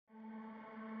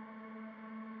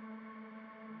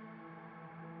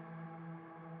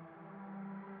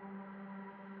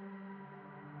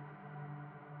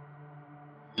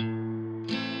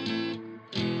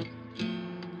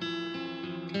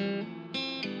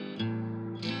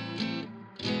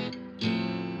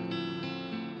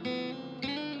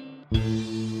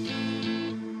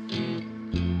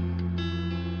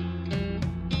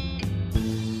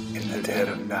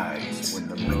dead of night, when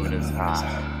the moon is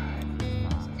high,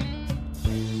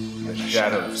 the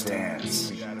shadows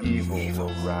dance, evil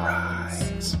will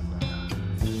rise.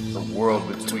 The world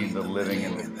between the living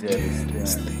and the dead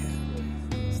is thin.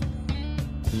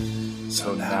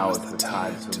 So now is the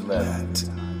time to let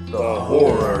the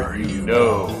horror you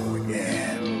know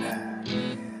in.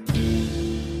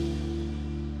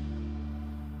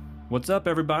 What's up,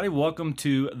 everybody? Welcome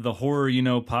to the Horror You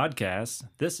Know podcast.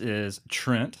 This is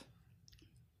Trent.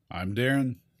 I'm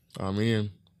Darren. I'm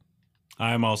Ian.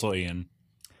 I'm also Ian.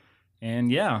 And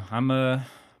yeah, I'm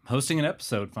hosting an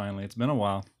episode finally. It's been a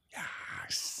while.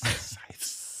 Yes.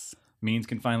 Means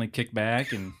can finally kick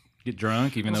back and get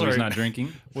drunk, even though he's not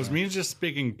drinking. Was me just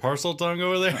speaking parcel tongue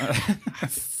over there?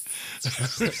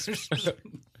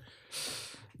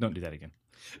 Don't do that again.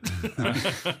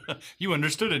 You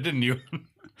understood it, didn't you?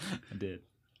 I did.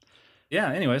 Yeah,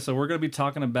 anyway, so we're going to be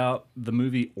talking about the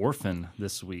movie Orphan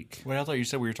this week. Wait, I thought you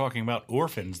said we were talking about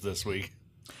orphans this week.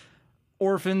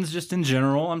 Orphans, just in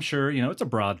general, I'm sure. You know, it's a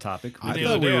broad topic. I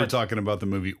thought we were talking about the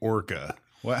movie Orca.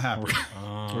 What happened?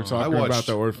 We're talking about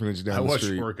the orphanage down the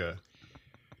street. I watched Orca.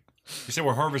 You said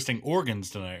we're harvesting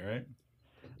organs tonight, right?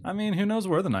 I mean, who knows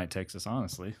where the night takes us,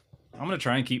 honestly. I'm going to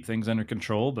try and keep things under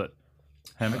control, but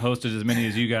haven't hosted as many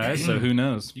as you guys, so who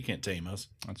knows? You can't tame us.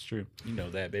 That's true. You know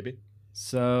that, baby.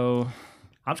 So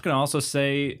I'm just going to also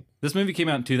say this movie came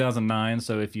out in 2009,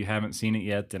 so if you haven't seen it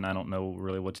yet, then I don't know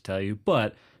really what to tell you.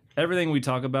 But everything we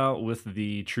talk about with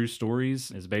the true stories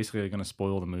is basically going to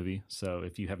spoil the movie. So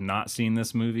if you have not seen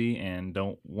this movie and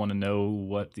don't want to know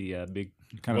what the big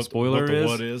kind of spoiler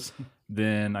is,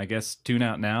 then I guess tune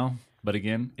out now. But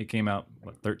again, it came out,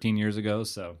 13 years ago,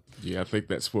 so... Yeah, I think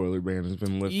that spoiler ban has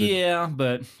been lifted. Yeah,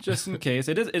 but just in case.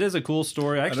 It is a cool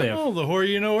story. Actually, the Horror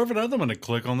You Know Orphan. I'm going to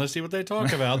click on this, see what they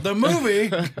talk about. The movie!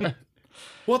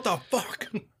 What the fuck?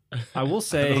 I will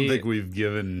say... I don't think we've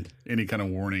given any kind of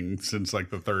warning since like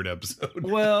the third episode.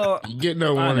 Well... You get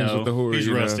no warnings with the horror. He's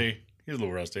rusty. He's a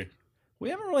little rusty.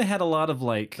 We haven't really had a lot of,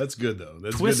 like... That's good, though.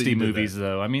 That's twisty movies,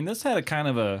 though. I mean, this had a kind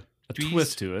of a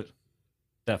twist to it.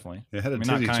 Definitely. It had a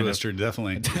titty twister,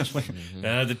 definitely.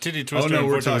 The titty twister. Oh no,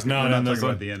 we're not talking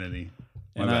about the entity.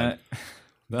 My bad.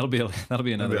 That'll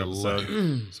be another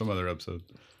episode. Some other episode.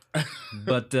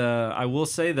 But I will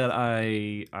say that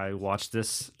I watched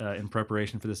this in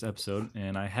preparation for this episode,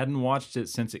 and I hadn't watched it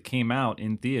since it came out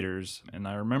in theaters. And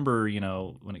I remember,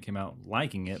 when it came out,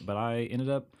 liking it, but I ended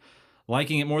up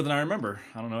liking it more than I remember.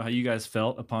 I don't know how you guys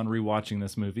felt upon rewatching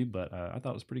this movie, but I thought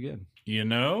it was pretty good.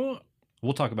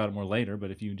 We'll talk about it more later,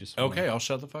 but if you just... Okay, I'll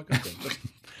shut the fuck up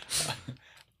then.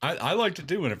 I liked it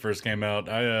too when it first came out.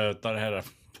 I thought it had a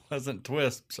pleasant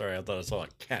twist. Sorry, I thought I saw a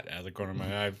cat out of the corner of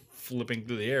my eye flipping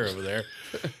through the air over there.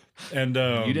 And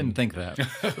you didn't think that.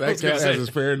 That cat has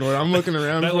his paranoid. I'm looking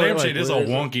around. That lampshade is all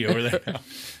wonky over there now.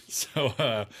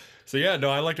 So yeah, no,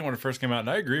 I liked it when it first came out,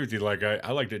 and I agree with you. Like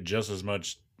I liked it just as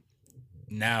much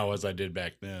now as I did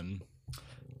back then.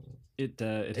 It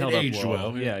held up aged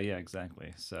well. Yeah,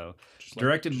 exactly. So,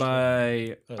 directed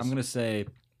by, I'm going to say,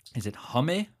 is it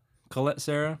Jaume Colette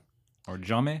Serra or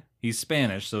Jaume? He's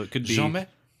Spanish, so it could be Jaume.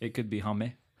 It could be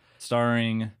Jaume.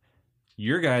 Starring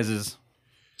your guys'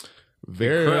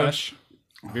 crush,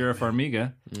 Vera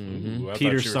Farmiga,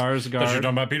 Peter Sarsgaard. I thought you were talking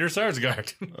about Peter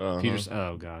Sarsgaard.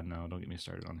 Oh God, no! Don't get me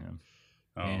started on him.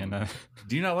 And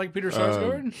do you not like Peter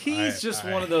Sarsgaard? He's just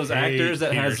one of those actors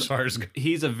that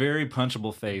he's a very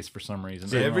punchable face for some reason.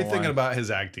 Yeah, everything about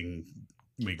his acting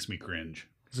makes me cringe.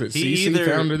 Is it CC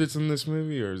Pounder that's in this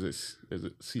movie, or is it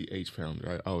CH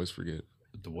Pounder? I always forget.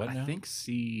 The what now? I think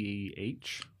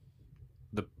CH.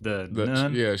 The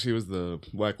nun. Yeah, she was the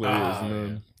black lady.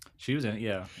 Nun. She was in it.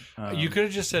 Yeah. You could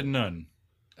have just said nun.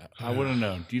 I would have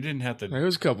known. You didn't have to. There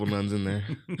was a couple nuns in there.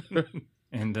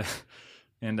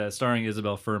 And starring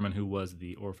Isabel Fuhrman, who was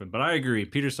the orphan. But I agree,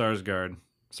 Peter Sarsgaard.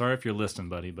 Sorry if you're listening,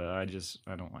 buddy, but I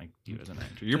don't like you as an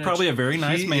actor. You're probably a very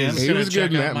nice man. He was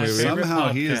good in that movie.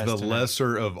 Somehow he is the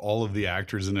lesser of all of the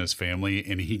actors in his family,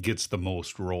 and he gets the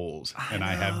most roles. And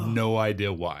I have no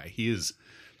idea why. He is...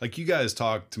 Like, you guys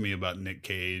talk to me about Nick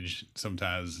Cage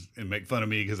sometimes and make fun of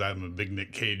me because I'm a big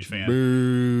Nick Cage fan.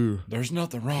 Boo. There's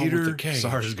nothing wrong Peter with the Cage.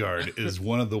 Sarsgaard is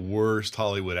one of the worst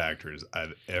Hollywood actors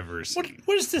I've ever seen.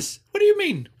 What is this? What do you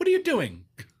mean? What are you doing?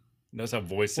 That's how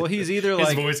voice. Well, he's either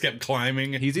his voice kept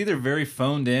climbing. He's either very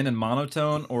phoned in and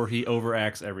monotone, or he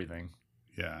overacts everything.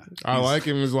 Yeah, I like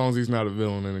him as long as he's not a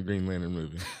villain in a Green Lantern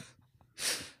movie.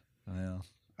 Well,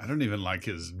 I don't even like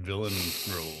his villain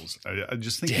roles. I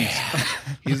just think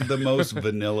he's the most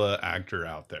vanilla actor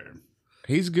out there.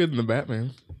 He's good in the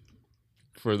Batman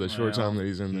for the short time that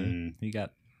he's in there. He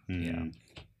got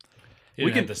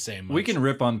didn't have to say much. We can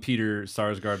rip on Peter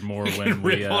Sarsgaard more when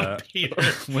we rip on Peter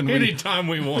when we anytime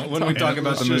we want. when we talk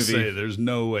about Let's the just movie. say there's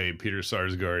no way Peter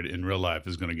Sarsgaard in real life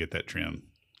is going to get that trim.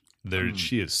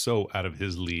 She is so out of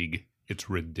his league. It's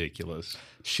ridiculous.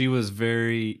 She was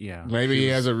very Maybe he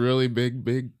has a really big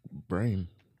brain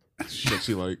that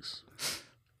she likes.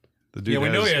 The dude Yeah, we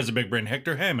know he has a big brain.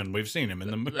 Hector Hammond. We've seen him in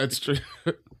the movie. That's true.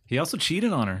 He also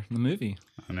cheated on her in the movie.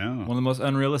 I know. One of the most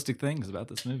unrealistic things about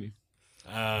this movie.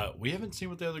 We haven't seen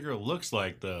what the other girl looks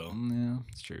like, though. Yeah,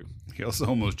 it's true. He also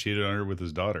almost cheated on her with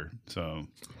his daughter. So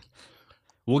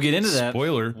We'll get into that.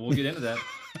 Spoiler. We'll get into that.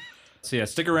 So yeah,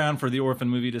 stick around for the Orphan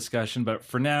movie discussion. But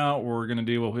for now, we're going to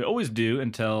do what we always do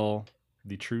and tell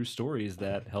the true stories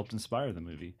that helped inspire the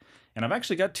movie. And I've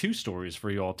actually got 2 stories for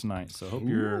you all tonight. So hope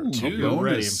you're ready.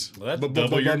 bonus. Well, that's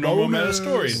double your normal amount of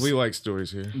stories. We like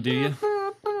stories here. Do you?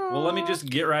 Well, let me just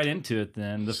get right into it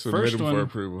then. The Submit first them one for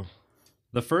approval.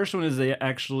 The first one is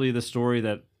actually the story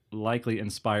that likely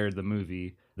inspired the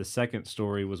movie. The second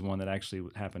story was one that actually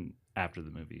happened after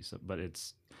the movie. So, but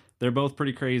they're both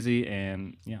pretty crazy,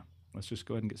 and yeah, let's just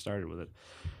go ahead and get started with it.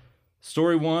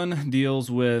 Story 1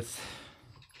 deals with,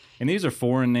 and these are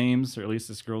foreign names, or at least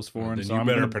this girl's foreign. Then so you I'm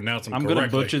better gonna, pronounce them I'm correctly. going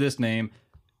to butcher this name.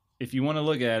 If you want to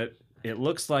look at it, it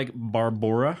looks like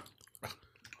Barbora,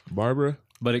 Barbara?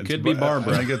 but it could be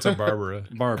Barbara. I think it's a Barbara.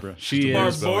 Barbara. She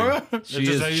is. Barbara? She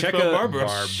is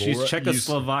Barbara. She's Barbora.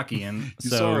 Czechoslovakian. You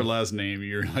so saw her last name.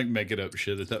 You're like making up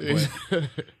shit at that point.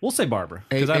 we'll say Barbara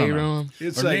because I don't know. Aaron?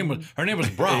 It's Her like name was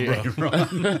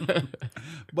Barbara.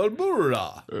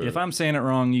 Barbara. If I'm saying it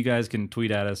wrong, you guys can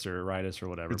tweet at us or write us or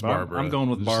whatever. It's But I'm- Barbara. I'm going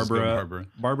with Let's just go Barbara. Barbara.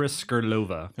 Barbara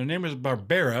Skurlova. Her name is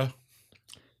Barbara.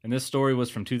 And this story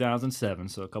was from 2007,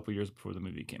 so a couple years before the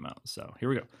movie came out. So here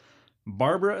we go.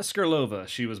 Barbara Skurlova.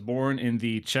 She was born in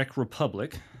the Czech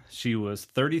Republic. She was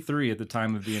 33 at the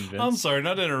time of the I'm events. sorry,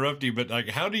 not to interrupt you, but like,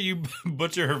 how do you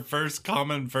butcher her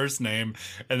common first name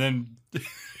and then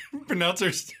pronounce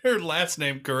her last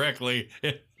name correctly?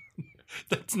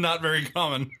 That's not very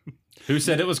common. Who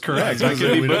said it was correct? I I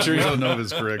could be we butchering. don't know if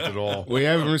it's correct at all. We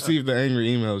haven't received the angry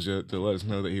emails yet to let us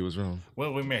know that he was wrong.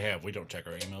 Well, we may have. We don't check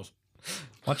our emails.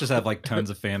 I'll just have like tons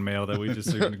of fan mail that we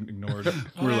just ignored.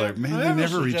 We're like, man, I they have a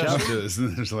never reach out suggestion. to us.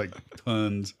 And there's like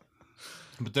tons.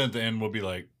 But then at the end, we'll be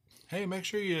like, hey, make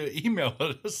sure you email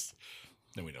us.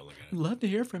 Then we don't look at it. Love to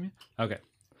hear from you. Okay.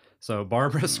 So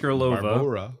Barbara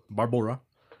Skurlova. Barbara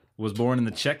was born in the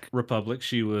Czech Republic.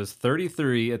 She was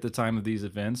 33 at the time of these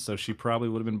events, so she probably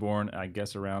would have been born, I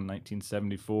guess, around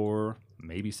 1974,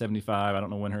 maybe 75. I don't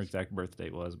know when her exact birth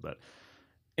date was, but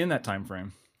in that time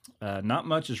frame. Not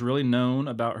much is really known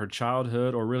about her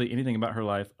childhood or really anything about her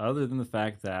life other than the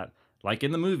fact that, like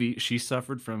in the movie, she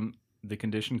suffered from the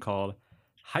condition called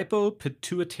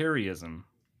hypopituitarism.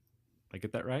 Did I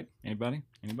get that right? Anybody?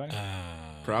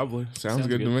 Probably. Sounds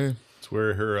good. good to me. It's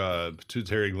where her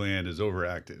pituitary gland is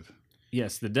overactive.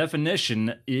 Yes, the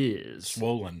definition is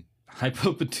Swollen.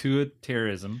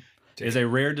 hypopituitarism is a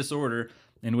rare disorder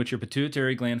in which your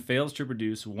pituitary gland fails to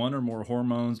produce one or more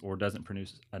hormones or doesn't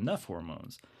produce enough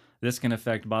hormones. This can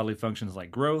affect bodily functions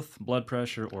like growth, blood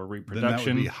pressure, or Then that would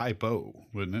reproduction. be hypo,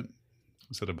 wouldn't it?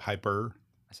 Instead of hyper.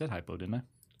 I said hypo, didn't I?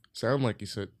 Sound like you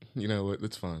said, you know what,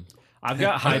 it's fine. I've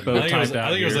got hypo I think it was- typed out I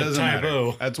think it was here. a Doesn't matter.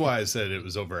 typo. That's why I said it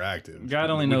was overactive. God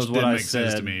only which knows what didn't I make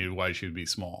sense to said. me why she would be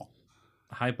small.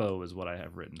 Hypo is what I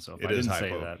have written, so if It I is didn't say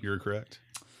hypo. that. You're correct.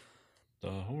 The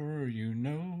horror you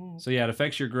know. So yeah, it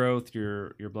affects your growth,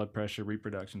 your blood pressure,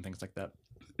 reproduction, things like that.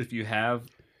 If you have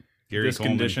Gary this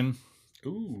Coleman. condition,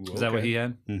 Ooh, is that what he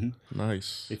had?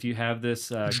 Nice. If you have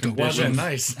this Was that condition,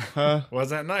 nice? Huh?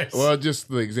 Was that nice? Well, just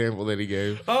the example that he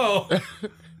gave. Oh,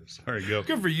 Sorry, go.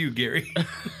 good for you, Gary.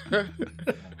 What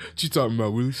you talking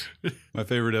about, Willis? My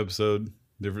favorite episode,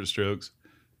 Different Strokes.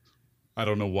 I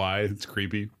don't know why it's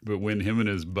creepy, but when him and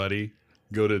his buddy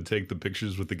go to take the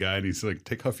pictures with the guy, and he's like,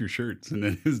 "Take off your shirts," and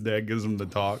then his dad gives him the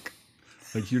talk,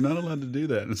 like, "You're not allowed to do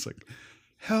that." And it's like,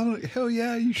 hell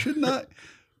yeah, you should not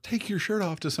take your shirt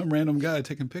off to some random guy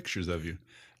taking pictures of you.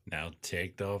 Now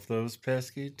take off those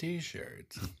pesky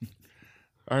t-shirts.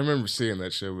 I remember seeing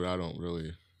that show, but I don't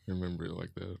really remember it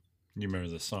like that. You remember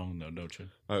the song, though, don't you?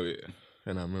 Oh, yeah.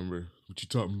 And I remember, what you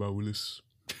talking about, Willis?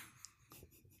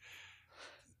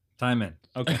 time in.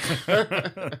 Okay.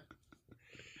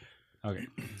 Okay.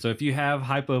 So if you have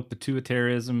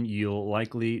hypopituitarism, you'll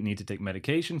likely need to take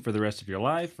medication for the rest of your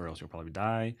life, or else you'll probably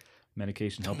die.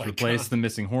 Medication helps replace the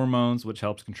missing hormones, which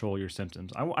helps control your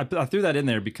symptoms. I threw that in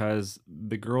there because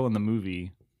the girl in the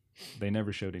movie, they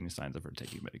never showed any signs of her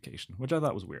taking medication, which I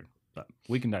thought was weird. But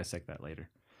we can dissect that later.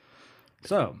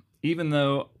 So even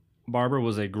though Barbara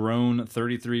was a grown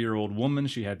 33-year-old woman.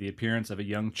 She had the appearance of a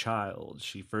young child.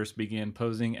 She first began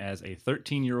posing as a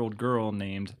 13-year-old girl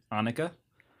named Annika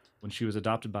when she was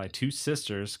adopted by two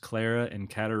sisters, Clara and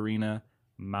Katerina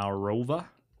Maurova,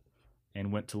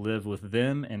 and went to live with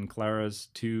them and Clara's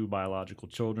two biological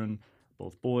children,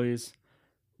 both boys.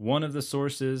 One of the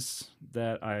sources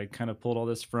that I kind of pulled all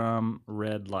this from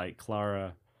read like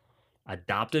Clara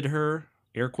adopted her,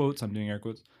 air quotes, I'm doing air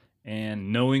quotes,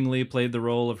 and knowingly played the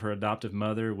role of her adoptive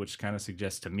mother, which kind of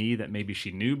suggests to me that maybe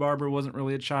she knew Barbara wasn't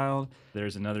really a child.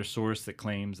 There's another source that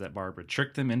claims that Barbara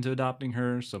tricked them into adopting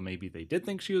her, so maybe they did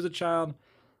think she was a child.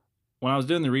 When I was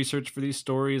doing the research for these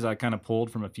stories, I kind of pulled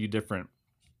from a few different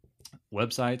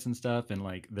websites and stuff, and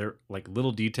like their like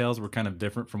little details were kind of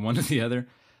different from one to the other.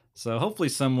 So hopefully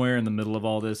somewhere in the middle of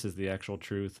all this is the actual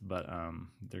truth, but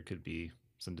there could be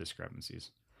some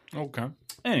discrepancies. Okay.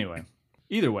 Anyway,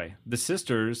 either way, the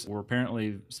sisters were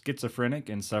apparently schizophrenic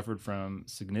and suffered from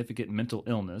significant mental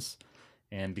illness.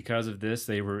 And because of this,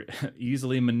 they were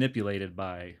easily manipulated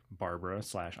by Barbara /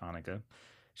 Annika.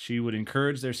 She would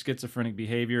encourage their schizophrenic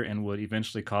behavior and would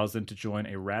eventually cause them to join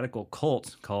a radical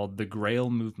cult called the Grail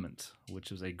Movement,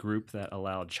 which is a group that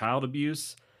allowed child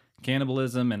abuse,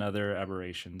 cannibalism, and other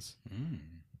aberrations.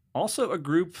 Also a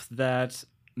group that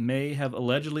may have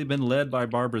allegedly been led by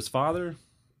Barbara's father.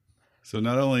 So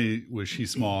not only was she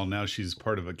small, now she's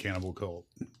part of a cannibal cult.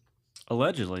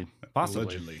 Allegedly. Possibly.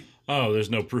 Allegedly. Oh, there's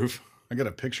no proof. I got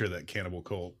a picture of that cannibal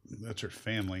cult. That's her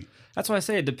family. That's why I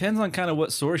say it depends on kind of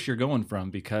what source you're going from,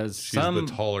 because She's the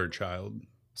taller child.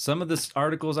 some of the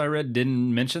articles I read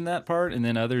didn't mention that part, and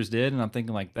then others did, and I'm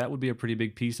thinking like that would be a pretty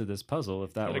big piece of this puzzle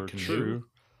if that Is that a were canoe? true.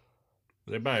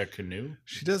 They buy a canoe.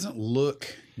 She doesn't look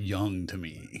young to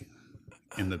me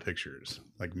in the pictures.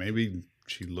 Like maybe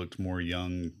she looked more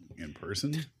young in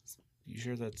person. You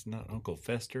sure that's not Uncle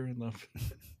Fester in the?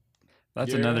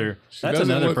 That's Yeah, another. she That's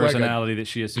doesn't another look like a- personality that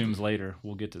she assumes later.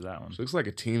 We'll get to that one. She looks like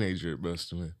a teenager at best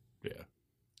to me. Yeah.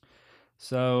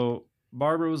 So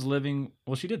Barbara was living.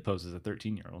 Well, she did pose as a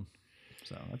 13-year-old,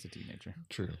 so that's a teenager.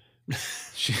 True.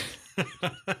 She,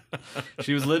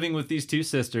 she was living with these two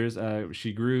sisters.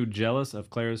 She grew jealous of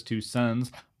Clara's two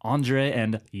sons, Andre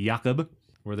and Jakob,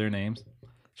 were their names.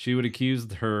 She would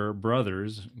accuse her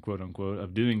brothers, quote unquote,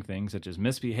 of doing things such as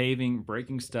misbehaving,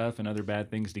 breaking stuff, and other bad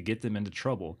things to get them into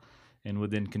trouble, and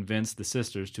would then convince the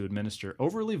sisters to administer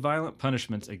overly violent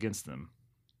punishments against them.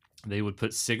 They would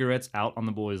put cigarettes out on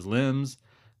the boys' limbs.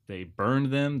 They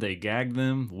burned them. They gagged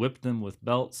them, whipped them with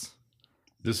belts.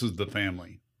 This is the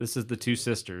family. This is the two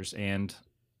sisters and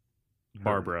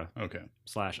Barbara Okay. /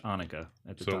 Annika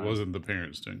at the So time. it wasn't the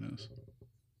parents doing this.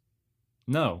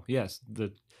 No, yes.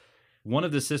 One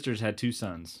of the sisters had two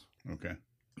sons. Okay.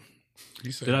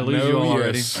 You said Did I lose you all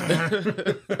already?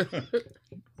 yes.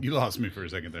 You lost me for a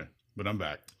second there, but I'm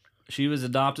back. She was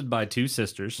adopted by two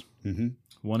sisters. Mm-hmm.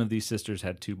 One of these sisters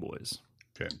had two boys.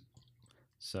 Okay.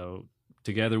 So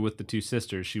together with the two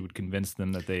sisters, she would convince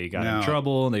them that they got Now, in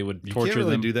trouble and they would You torture can't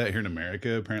really them. do that here in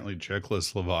America. Apparently,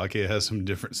 Czechoslovakia has some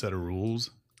different set of rules.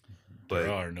 But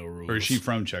There are no rules. or is she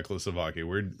from Czechoslovakia?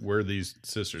 Where are these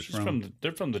sisters She's from?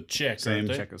 they're from the Czech, Same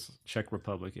aren't they? Czech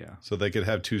Republic, yeah. So they could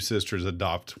have two sisters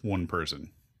adopt one person.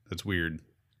 That's weird.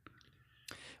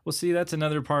 Well, see, that's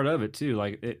another part of it too.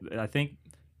 Like, I think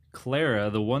Clara,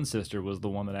 the one sister, was the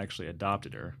one that actually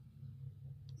adopted her,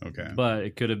 Okay. but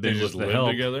it could have They been just with the live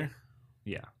help. together.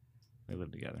 Yeah, they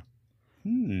lived together.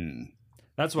 That's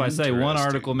That's why I say one Interesting.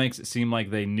 article makes it seem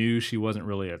like they knew she wasn't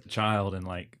really a child and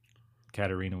like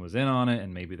Katerina was in on it,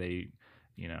 and maybe they,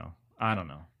 I don't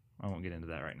know. I won't get into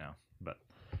that right now. But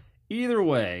either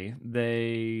way,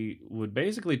 they would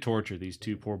basically torture these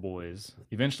two poor boys.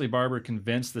 Eventually, Barbara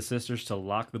convinced the sisters to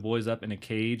lock the boys up in a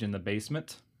cage in the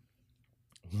basement.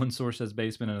 One source says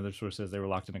basement, another source says they were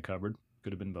locked in a cupboard.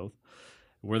 Could have been both.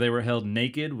 Where they were held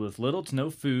naked with little to no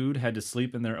food, had to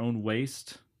sleep in their own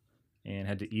waste, and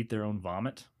had to eat their own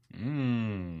vomit.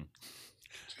 Mmm.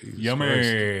 Jesus Yummy.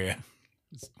 Christ.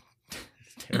 It's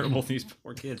terrible, these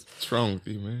poor kids. What's wrong with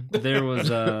you, man? There was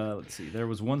let's see, there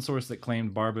was one source that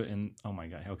claimed Barbara and oh my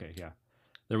god, okay, yeah.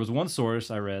 There was one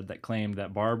source I read that claimed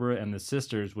that Barbara and the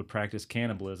sisters would practice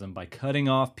cannibalism by cutting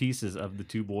off pieces of the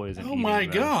two boys and Oh eating my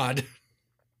them. God.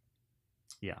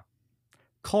 Yeah.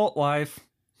 Cult life.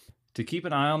 To keep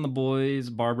an eye on the boys,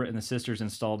 Barbara and the sisters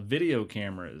installed video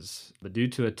cameras. But due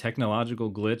to a technological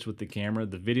glitch with the camera,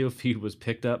 the video feed was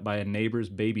picked up by a neighbor's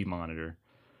baby monitor.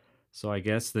 So I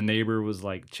guess the neighbor was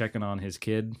like checking on his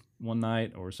kid one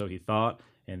night, or so he thought,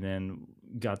 and then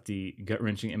got the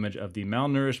gut-wrenching image of the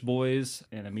malnourished boys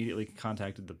and immediately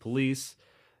contacted the police,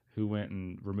 who went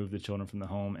and removed the children from the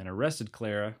home and arrested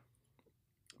Clara.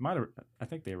 I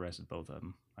think they arrested both of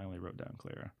them. I only wrote down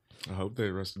Clara. I hope they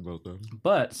arrested both of them.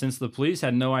 But since the police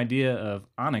had no idea of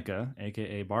Annika,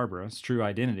 aka Barbara's true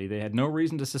identity, they had no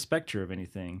reason to suspect her of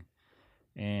anything.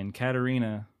 And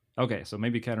Katerina, okay, so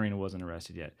maybe Katerina wasn't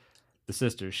arrested yet. The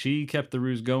sister, she kept the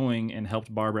ruse going and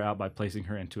helped Barbara out by placing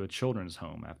her into a children's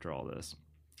home after all this.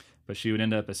 But she would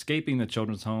end up escaping the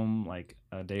children's home like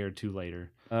a day or two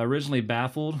later. Originally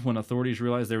baffled when authorities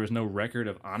realized there was no record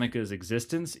of Annika's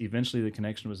existence, eventually the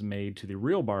connection was made to the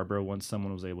real Barbara once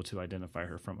someone was able to identify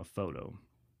her from a photo.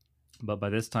 But by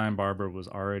this time, Barbara was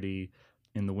already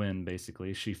in the wind,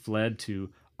 basically. She fled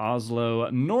to Oslo,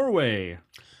 Norway,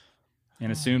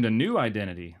 and assumed a new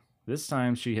identity. This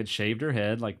time, she had shaved her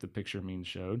head, like the picture Mean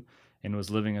showed, and was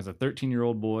living as a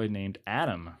 13-year-old boy named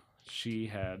Adam. She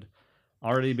had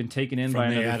already been taken in by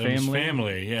another Addams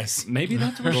family. Yes, maybe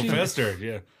that's where she Professor.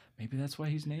 Yeah, maybe that's why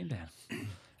he's named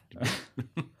Adam.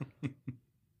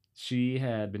 She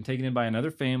had been taken in by another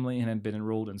family and had been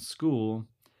enrolled in school,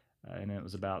 and it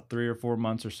was about 3 or 4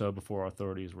 months or so before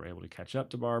authorities were able to catch up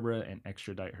to Barbara and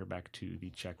extradite her back to the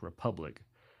Czech Republic.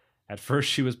 At first,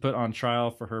 she was put on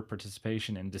trial for her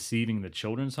participation in deceiving the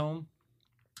children's home.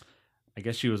 I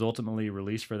guess she was ultimately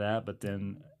released for that, but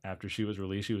then after she was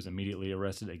released, she was immediately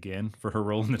arrested again for her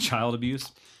role in the child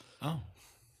abuse. Oh.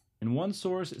 In one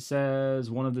source, it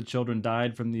says one of the children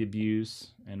died from the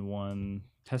abuse and one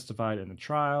testified in the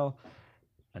trial.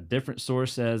 A different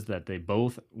source says that they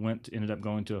both ended up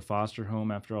going to a foster home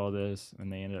after all this,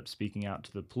 and they ended up speaking out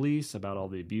to the police about all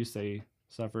the abuse they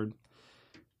suffered.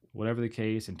 Whatever the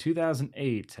case, in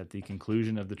 2008, at the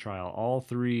conclusion of the trial, all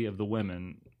 3 of the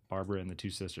women, Barbara and the 2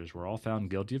 sisters, were all found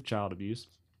guilty of child abuse.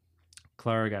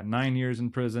 Clara got 9 years in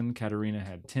prison. Katerina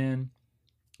had 10.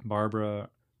 Barbara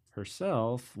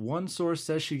herself, one source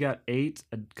says she got 8.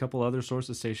 A couple other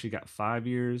sources say she got 5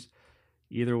 years.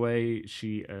 Either way,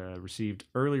 she received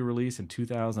early release in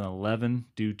 2011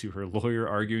 due to her lawyer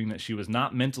arguing that she was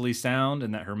not mentally sound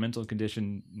and that her mental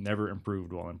condition never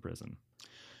improved while in prison.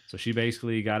 So she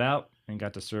basically got out and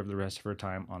got to serve the rest of her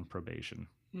time on probation.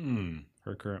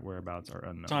 Her current whereabouts are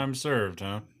unknown. Time served,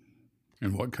 huh?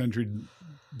 And what country did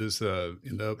this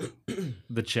end up?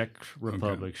 The Czech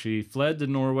Republic. Okay. She fled to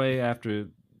Norway after.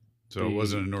 So it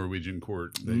wasn't a Norwegian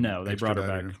court. They brought her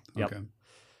back. Yep. Okay.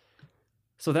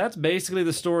 So that's basically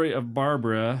the story of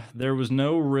Barbara. There was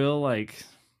no real,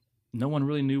 no one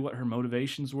really knew what her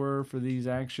motivations were for these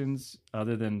actions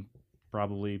other than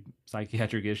probably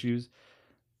psychiatric issues.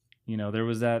 You know, there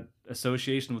was that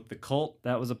association with the cult.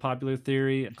 That was a popular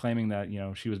theory, claiming that,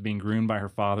 she was being groomed by her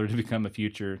father to become a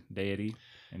future deity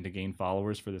and to gain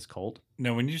followers for this cult.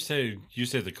 Now, when you say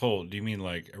the cult, do you mean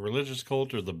like a religious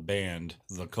cult or the band,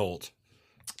 the cult?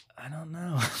 I don't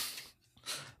know.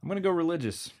 I'm going to go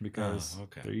religious because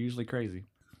they're usually crazy.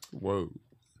 Whoa.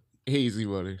 Easy,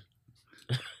 buddy.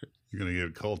 You're going to get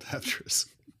a cult actress.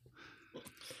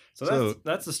 So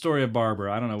that's the story of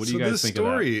Barbara. I don't know. What do you guys think of that?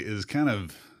 This story is kind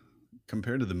of,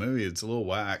 compared to the movie, it's a little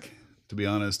whack, to be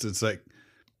honest. It's like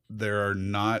there are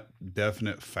not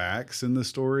definite facts in the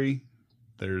story.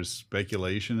 There's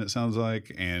speculation, it sounds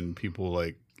like, and people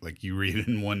like you read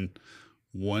in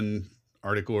one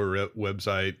article or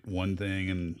website one thing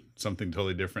and something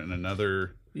totally different in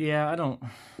another. Yeah, I don't.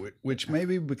 Which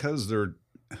maybe because they're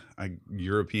a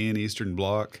European Eastern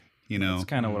Bloc, That's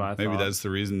kind of what I thought. Maybe that's the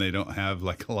reason they don't have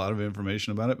a lot of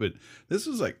information about it. But this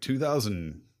was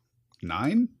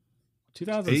 2009?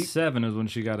 2007 is when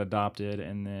she got adopted,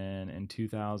 and then in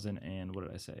 2000 and what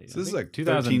did I say? So this is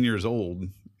 13 years old.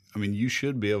 I mean, you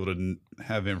should be able to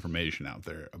have information out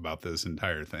there about this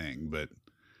entire thing, but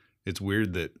it's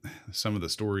weird that some of the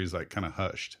stories kind of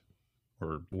hushed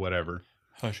or whatever.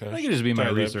 Hush. I think it just be my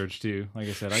research too. Like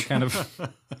I said,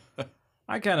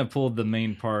 I kind of pulled the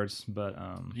main parts, but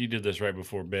you did this right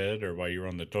before bed or while you were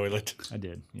on the toilet? I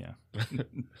did, yeah.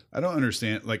 I don't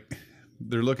understand.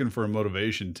 They're looking for a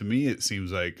motivation. To me, it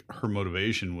seems like her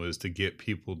motivation was to get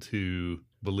people to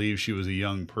believe she was a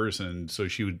young person so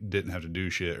she didn't have to do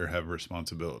shit or have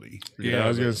responsibility. Yeah, I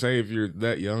was going to say, if you're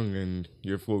that young and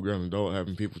you're a full-grown adult,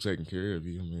 having people taking care of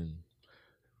you, I mean,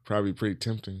 probably pretty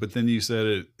tempting. But then you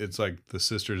said it's like the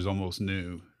sisters almost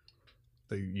knew.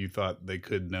 You thought they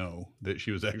could know that she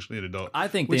was actually an adult. I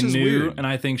think they knew, and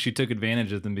I think she took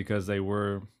advantage of them because they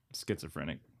were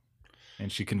schizophrenic.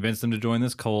 And she convinced them to join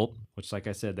this cult, which, like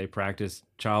I said, they practice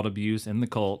child abuse in the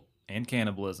cult and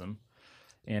cannibalism.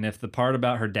 And if the part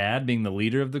about her dad being the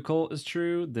leader of the cult is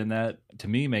true, then that, to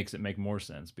me, makes it make more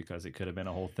sense because it could have been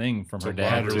a whole thing from her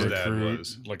dad to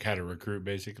recruit, how to recruit,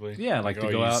 basically. Yeah, to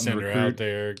go out and recruit. Send her out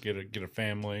there, get a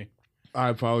family. I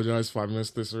apologize if I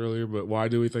missed this earlier, but why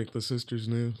do we think the sisters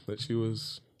knew that she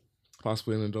was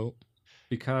possibly an adult?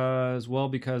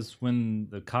 Because when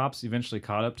the cops eventually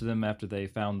caught up to them after they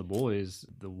found the boys,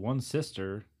 the one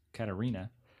sister, Katerina,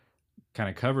 kind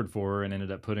of covered for her and ended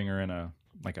up putting her in a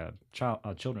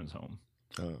children's home.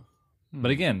 Oh.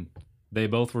 But again, they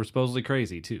both were supposedly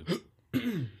crazy too.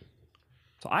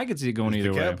 So I could see it going Is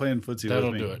either the cat way. playing footsie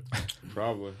That'll with me? do it.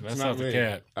 Probably. That's It's not the me.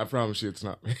 cat. I promise you it's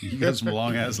not me. You got some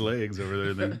long ass legs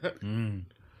over there. Then.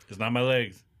 It's not my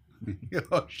legs.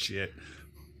 Oh shit.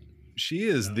 She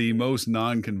is the most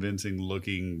non-convincing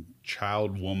looking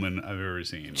child woman I've ever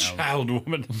seen. Now, Child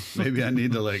woman. maybe I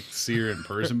need to like see her in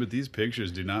person, but these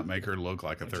pictures do not make her look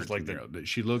like a Just like the- 13-year-old.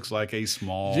 She looks like a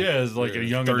small, Yeah, it's like a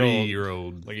young adult.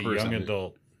 30-year-old, Like a person. young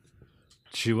adult.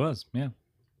 She was, yeah.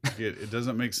 It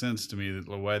doesn't make sense to me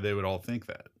why they would all think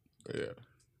that. Yeah.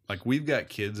 Like we've got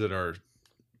kids that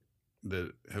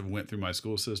have went through my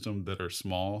school system that are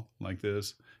small like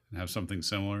this and have something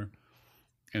similar.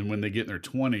 And when they get in their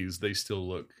 20s, they still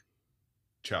look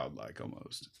childlike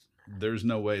almost. There's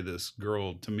no way this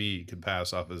girl, to me, could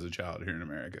pass off as a child here in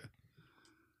America.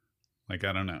 Like,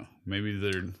 I don't know. Maybe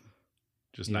they're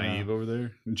just naive over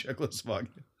there in Czechoslovakia.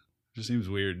 Just seems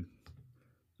weird.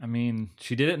 I mean,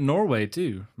 she did it in Norway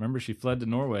too. Remember, she fled to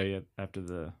Norway after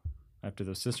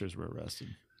those sisters were arrested.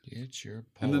 Get your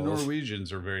paws. And the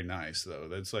Norwegians are very nice, though.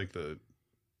 That's like the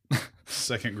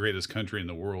second greatest country in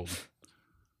the world.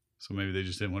 So maybe they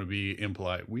just didn't want to be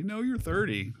impolite. We know you're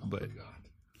 30, but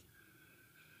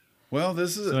well,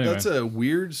 that's a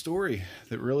weird story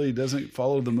that really doesn't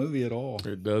follow the movie at all.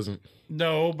 It doesn't.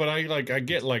 No, but I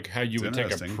get like how you would take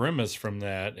a interesting. premise from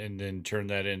that and then turn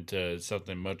that into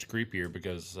something much creepier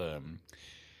because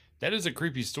that is a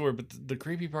creepy story. But the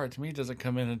creepy part to me doesn't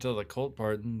come in until the cult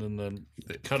part and then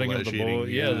the cutting of the flesh boy.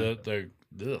 eating, Yeah, yeah.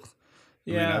 the ugh. I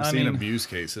mean, I've seen abuse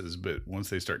cases, but once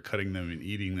they start cutting them and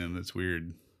eating them, that's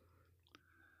weird.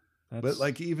 But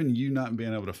like even you not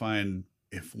being able to find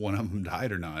if one of them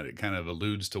died or not, it kind of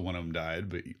alludes to one of them died.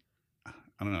 But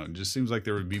I don't know. It just seems like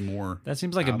there would be more. that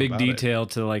seems like a out big about it. detail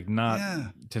to like not Yeah.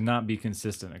 to not be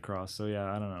consistent across. So yeah,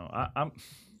 I don't know.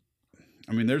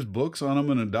 I mean, there's books on them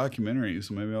and a documentary,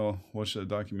 so maybe I'll watch that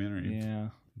documentary. Yeah,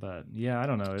 but yeah, I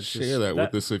don't know. It's Share just, that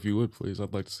with us if you would, please.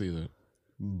 I'd like to see that.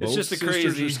 Both just a sisters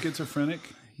crazy- are schizophrenic.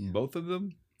 Both of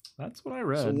them. That's what I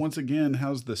read. So once again,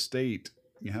 how's the state?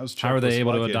 How's How are they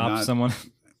able to Czechoslovakia adopt someone?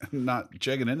 not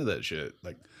checking into that shit?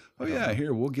 Like, oh yeah,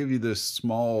 here we'll give you this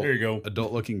small, Here you go.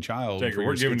 adult-looking child. Take her, for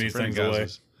we're your giving these schizophrenic things away.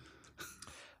 guys.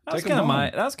 That's Take 'em kind of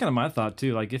home. that's kind of my thought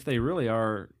too. Like if they really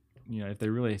are, if they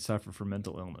really suffer from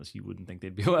mental illness, you wouldn't think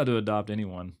they'd be allowed to adopt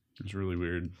anyone. It's really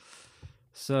weird.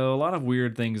 So a lot of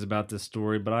weird things about this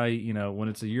story, but when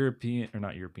it's a European or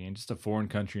not European, just a foreign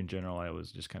country in general, I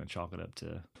always just kind of chalk it up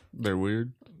to They're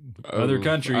weird. other Oh,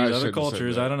 countries, I other shouldn't have said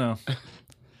cultures. that. I don't know.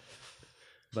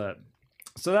 But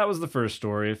so that was the first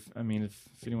story. If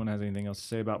anyone has anything else to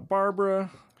say about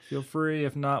Barbara, feel free.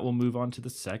 If not, we'll move on to the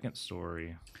second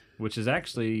story, which is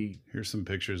actually Here's some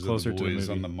pictures Closer of to the the boys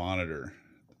on movie. the monitor,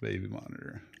 the baby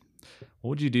monitor. what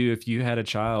would you do if you had a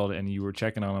child and you were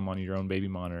checking on them on your own baby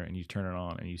monitor and you turn it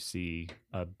on and you see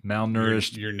a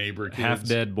malnourished, Your neighbor kids half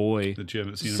dead boy? that you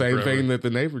haven't seen. in Same forever. thing that the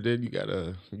neighbor did. You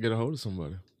gotta get a hold of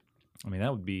somebody. I mean,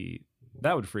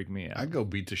 that would freak me out. I'd go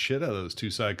beat the shit out of those two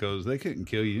psychos. They couldn't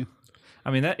kill you. I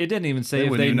mean, it didn't even say They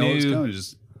if wouldn't they even know it's knew. coming.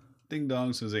 Just ding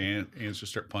dong says the answer.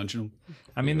 Start punching them.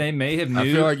 I mean, they may have I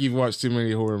knew. feel like you've watched too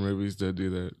many horror movies to do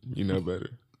that. You know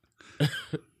better.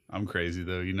 I'm crazy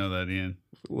though. You know that, Ian.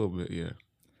 A little bit, yeah.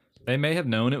 They may have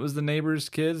known it was the neighbor's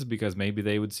kids because maybe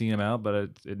they would see him out,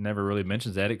 but it never really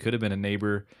mentions that. It could have been a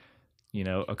neighbor,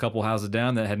 a couple houses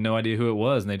down that had no idea who it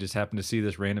was, and they just happened to see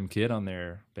this random kid on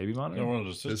their baby monitor. One of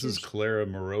the sisters. This is Clara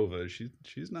Morova.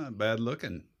 She's not bad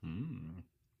looking.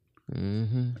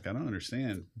 Mm-hmm. Like, I don't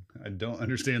understand. I don't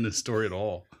understand this story at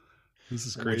all. This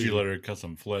is Would crazy. you let her cut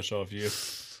some flesh off you?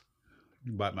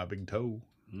 Bite my big toe.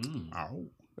 Ow.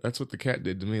 That's what the cat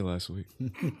did to me last week.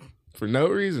 For no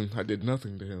reason. I did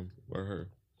nothing to him or her.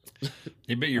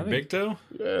 He bit your big toe?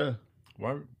 Yeah.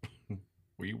 Why?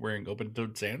 Were you wearing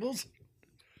open-toed sandals?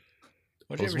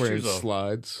 Why'd I you was have your wearing shoes off?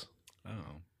 slides. Oh.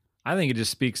 I think it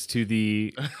just speaks to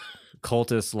the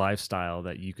cultist lifestyle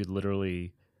that you could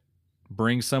literally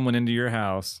bring someone into your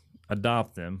house,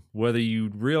 adopt them, whether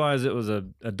you realize it was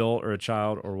an adult or a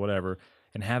child or whatever,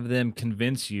 and have them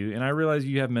convince you. And I realize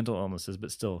you have mental illnesses,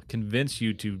 but still convince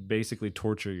you to basically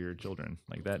torture your children.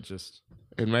 Like that just.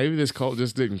 And maybe this cult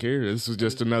just didn't care. This was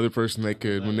just another person they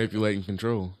could manipulate and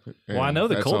control. Well, I And know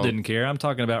the that's cult all. didn't care. I'm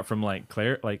talking about from I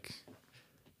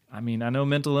know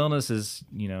mental illness is,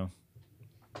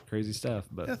 crazy stuff,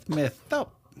 but That's messed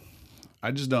up.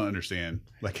 I just don't understand.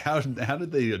 Like, how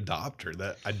did they adopt her?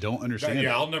 That I don't understand. Yeah,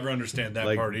 that. I'll never understand that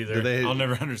Like, part either. I'll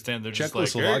never understand. They're just like,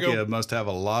 here you Czechoslovakia go. must have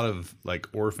a lot of like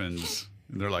orphans,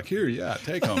 and they're like, here, yeah,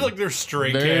 take them. Like they're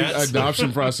stray Their cats.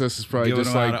 adoption process is probably Giving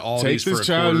just them out like, at Aldi's take for this a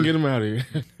child and quarter. get him out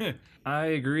of here. I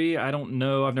agree. I don't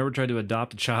know. I've never tried to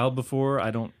adopt a child before.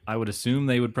 I would assume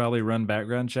they would probably run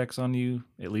background checks on you,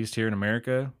 at least here in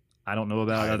America. I don't know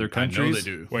about other countries. I know they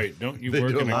do. Wait, don't you They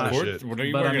work do a in lot a of court? shit. What are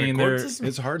you But, I working in mean, a court they're- system?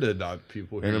 It's hard to adopt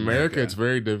people here In America, it's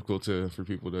very difficult for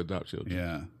people to adopt children.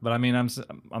 Yeah. But I mean,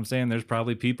 I'm saying there's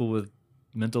probably people with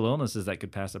mental illnesses that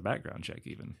could pass a background check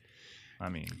even. I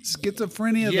mean,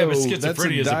 Schizophrenia, Yeah, though, but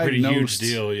schizophrenia is a pretty huge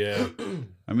deal. Yeah.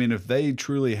 I mean, if they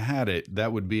truly had it,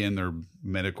 that would be in their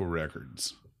medical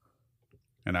records.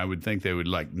 And I would think they would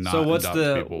like not so adopt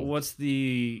people. what's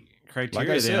the criteria Like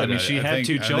I then? said, I mean, she had think-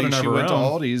 two I children think of she her went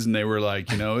own. to Aldi's and they were like,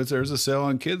 there's a sale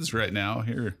on kids right now.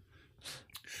 Here,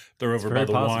 They're over by very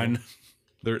the possible. wine.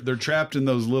 they're trapped in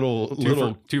those little.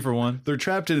 Two for one. They're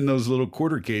trapped in those little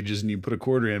quarter cages, and you put a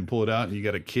quarter in, pull it out, and you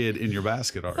got a kid in your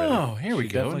basket already. Oh, here we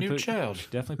go. Definitely New child.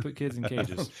 Definitely put kids in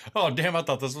cages. Oh, damn. I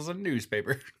thought this was a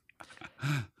newspaper.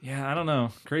 Yeah, I don't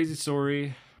know. Crazy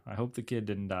story. I hope the kid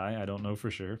didn't die. I don't know for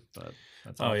sure, but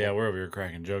that's Oh, awful. yeah. We're over here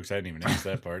cracking jokes. I didn't even ask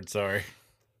that part. Sorry.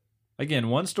 Again,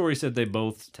 one story said they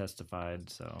both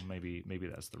testified, so maybe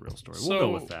that's the real story. We'll go So,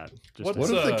 with that. Just what- What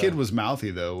to- if the uh, kid was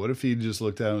mouthy though? What if he just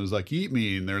looked at him and was like, "Eat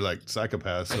me," and they're like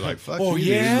psychopaths? They're like, "Fuck Oh,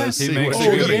 you, yeah? dude. Let's He see makes what a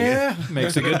you're good- gonna yeah. get."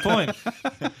 makes a good point.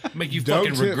 Make you Don't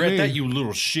fucking tempt regret me. that, you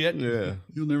little shit. Yeah.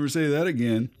 You'll never say that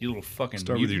again. You little fucking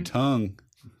Start with your mutant. tongue.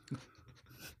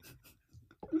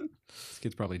 This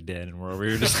kid's probably dead, and we're over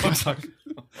here just talking.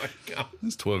 Oh, my God.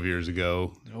 That's 12 years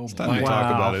ago. Oh, It's time my to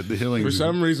talk Wow. about it. The healing. For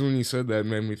some reason, when you said that, it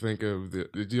made me think of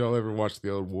did y'all ever watch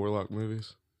the old Warlock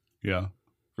movies? Yeah.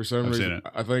 For some I've seen reason, it.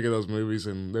 I think of those movies,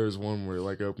 and there was one where it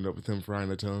like opened up with him frying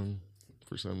the tongue.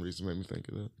 For some reason, it made me think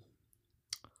of that.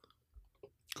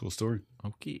 Cool story.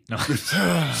 Okay. No.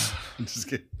 I'm just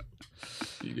kidding.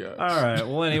 You guys. All right.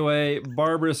 Well, anyway,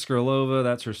 Barbara Skrylova,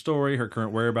 that's her story. Her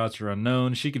current whereabouts are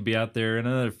unknown. She could be out there in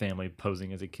another family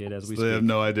posing as a kid as we They speak. have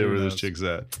no idea Who where this knows? chick's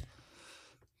at.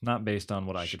 Not based on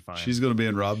what I could find. She's going to be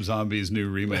in Rob Zombie's new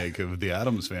remake of The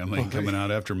Addams Family coming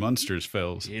out after Monsters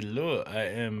fails. Hello, I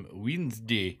am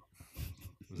Wednesday.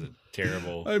 Was it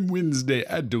terrible? I'm Wednesday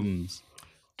Addams.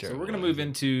 So we're going to move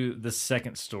into the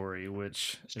second story,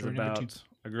 which is Story number about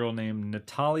a girl named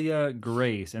Natalia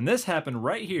Grace. And this happened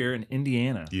right here in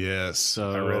Indiana. Yes.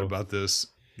 So I read about this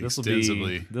this'll be-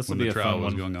 extensively this'll when be the a fun trial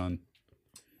was one. going on.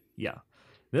 Yeah.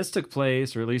 This took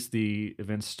place, or at least the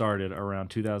events started around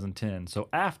 2010. So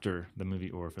after the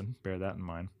movie Orphan, bear that in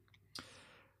mind.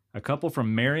 A couple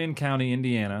from Marion County,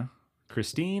 Indiana,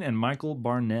 Christine and Michael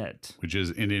Barnett. Which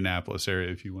is Indianapolis area,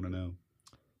 if you want to know.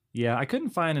 Yeah, I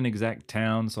couldn't find an exact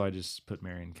town, so I just put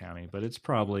Marion County, but it's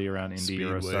probably around Indy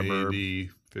or a Speedway, suburb. Indy,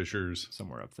 Fishers.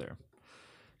 Somewhere up there.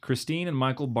 Christine and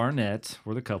Michael Barnett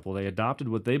were the couple. They adopted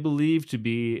what they believed to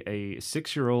be a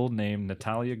 6-year-old named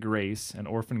Natalia Grace, an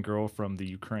orphan girl from the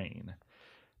Ukraine.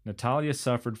 Natalia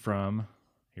suffered from,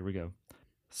 here we go,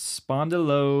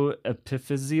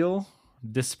 spondyloepiphyseal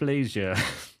dysplasia.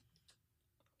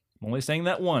 I'm only saying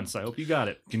that once. I hope you got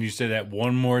it. Can you say that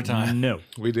one more time? No.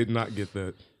 We did not get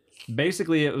that.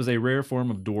 Basically, it was a rare form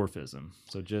of dwarfism.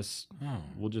 So Oh.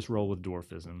 we'll just roll with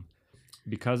dwarfism.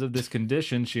 Because of this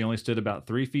condition, she only stood about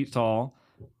 3 feet tall,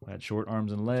 had short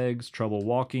arms and legs, trouble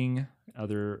walking,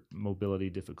 other mobility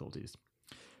difficulties.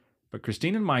 But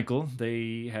Christine and Michael,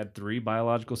 they had 3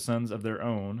 biological sons of their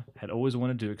own, had always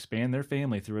wanted to expand their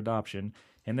family through adoption,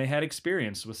 and they had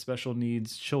experience with special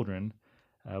needs children.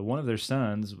 One of their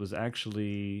sons was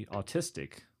actually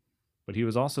autistic, but he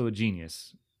was also a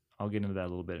genius. I'll get into that a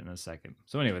little bit in a second.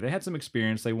 So anyway, they had some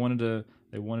experience. They wanted to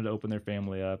open their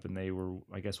family up, and they were,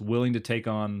 I guess, willing to take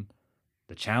on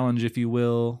the challenge, if you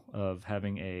will, of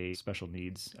having a special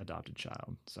needs adopted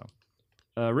child. So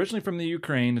originally from the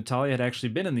Ukraine, Natalia had actually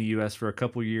been in the U.S. for a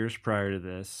couple years prior to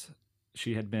this.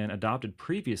 She had been adopted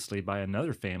previously by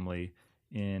another family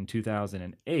in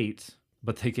 2008,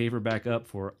 but they gave her back up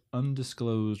for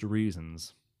undisclosed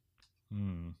reasons.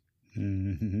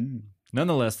 Mm-hmm.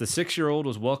 Nonetheless, the 6-year-old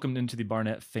was welcomed into the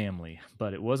Barnett family,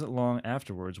 but it wasn't long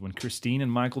afterwards when Christine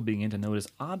and Michael began to notice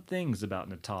odd things about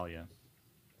Natalia.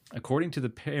 According to the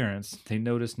parents, they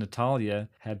noticed Natalia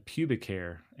had pubic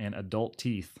hair and adult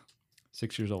teeth.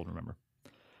 6 years old, remember.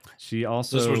 She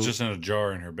also... This was just in a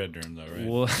jar in her bedroom, though, right?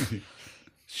 Well,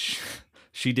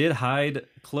 she did hide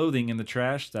clothing in the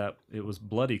trash that it was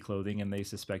bloody clothing, and they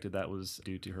suspected that was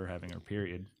due to her having her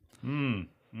period.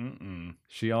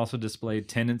 She also displayed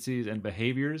tendencies and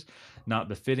behaviors not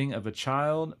befitting of a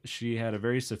child. She had a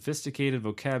very sophisticated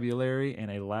vocabulary and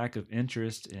a lack of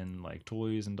interest in like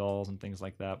toys and dolls and things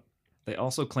like that. They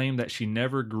also claimed that she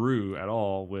never grew at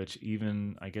all, which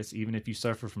even if you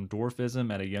suffer from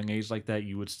dwarfism at a young age like that,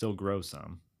 you would still grow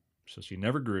some. So she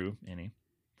never grew any.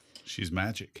 She's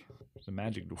magic. She's a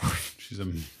magic dwarf. She's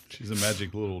a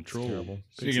magic little troll.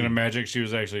 Speaking of magic, she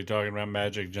was actually talking about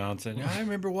Magic Johnson. Yeah, I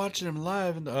remember watching him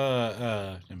live. And,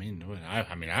 I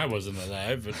wasn't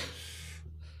alive. But...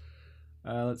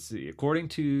 Let's see. According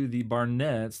to the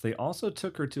Barnetts, they also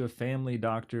took her to a family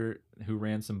doctor who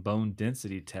ran some bone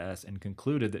density tests and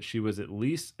concluded that she was at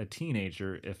least a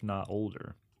teenager, if not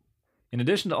older. In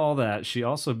addition to all that, she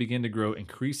also began to grow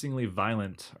increasingly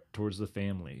violent towards the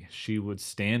family. She would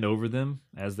stand over them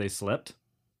as they slept.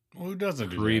 Well, who doesn't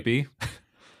do that? Creepy.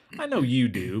 I know you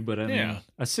do, but I mean, Yeah.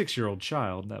 a 6-year-old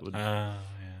child, that would... Yeah.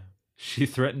 She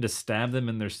threatened to stab them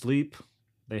in their sleep.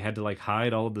 They had to, like,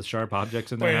 hide all of the sharp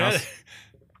objects in their house.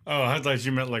 I thought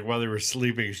you meant like while they were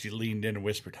sleeping, she leaned in and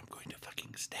whispered, "I'm going to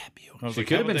fucking stab you." I was She like,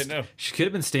 could how have would been. they know? She could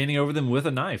have been standing over them with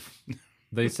a knife.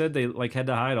 They said they like had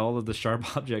to hide all of the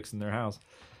sharp objects in their house.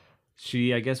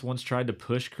 She, I guess, once tried to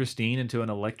push Christine into an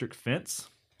electric fence.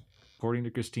 According to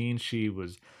Christine, she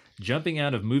was jumping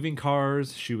out of moving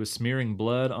cars. She was smearing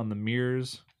blood on the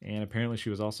mirrors, and apparently, she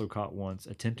was also caught once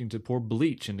attempting to pour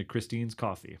bleach into Christine's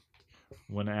coffee.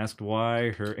 When asked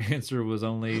why, her answer was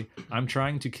only, "I'm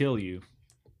trying to kill you."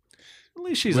 At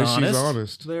least she's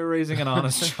honest. They're raising an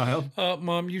honest child.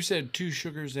 Mom, you said 2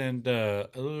 sugars and a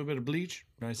little bit of bleach.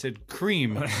 And I said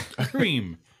cream.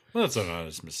 Cream. Well, that's an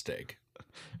honest mistake.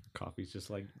 Coffee's just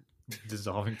like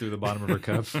dissolving through the bottom of her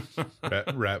cup.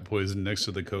 Rat poison next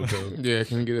to the cocoa. Yeah,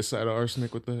 can you get a side of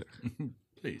arsenic with that?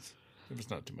 Please. If it's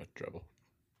not too much trouble.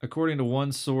 According to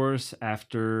one source,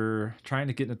 after trying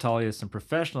to get Natalia some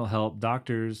professional help,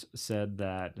 doctors said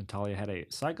that Natalia had a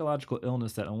psychological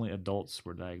illness that only adults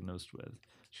were diagnosed with.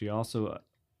 She also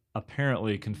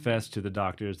apparently confessed to the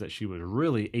doctors that she was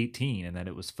really 18 and that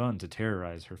it was fun to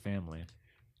terrorize her family.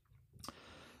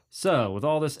 So, with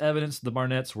all this evidence, the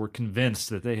Barnetts were convinced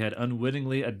that they had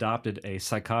unwittingly adopted a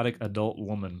psychotic adult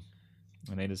woman,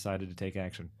 and they decided to take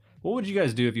action. What would you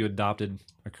guys do if you adopted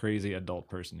a crazy adult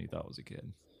person you thought was a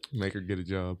kid? Make her get a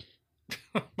job.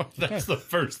 That's the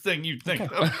first thing you think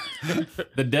of.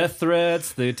 The death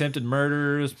threats, the attempted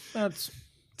murders,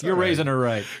 you're right. raising her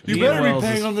right. You Ian better Wells be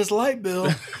is- paying on this light bill.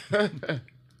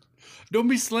 Don't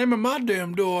be slamming my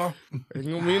damn door. Ain't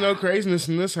gonna be no craziness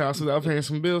in this house without paying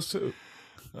some bills too.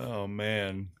 Oh,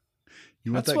 man.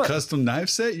 You want That's that what- custom knife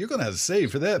set? You're gonna have to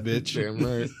save for that, bitch. Damn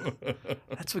right.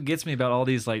 That's what gets me about all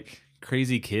these like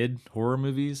crazy kid horror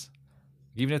movies.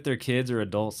 Even if they're kids or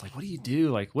adults, like what do you do?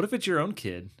 Like what if it's your own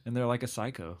kid and they're like a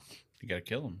psycho? You got to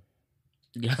kill him.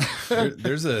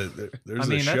 There's a I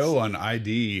mean, show on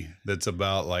ID that's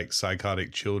about like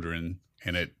psychotic children,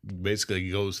 and it basically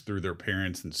goes through their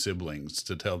parents and siblings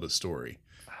to tell the story.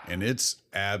 And it's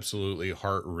absolutely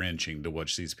heart wrenching to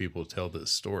watch these people tell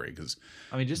this story because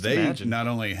I mean, just they imagine. not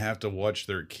only have to watch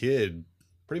their kid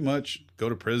pretty much go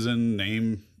to prison,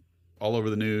 name all over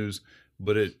the news,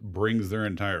 but it brings their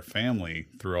entire family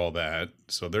through all that.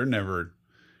 So they're never,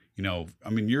 I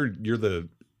mean, you're the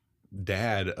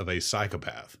dad of a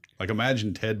psychopath. Like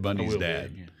imagine Ted Bundy's dad,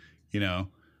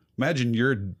 imagine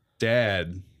your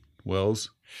dad, Wells,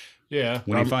 Yeah.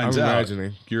 when he finds I'm out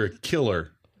imagining. you're a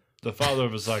killer. The father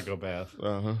of a psychopath.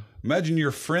 Uh-huh. Imagine your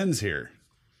friends here.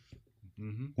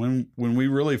 Mm-hmm. When we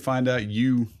really find out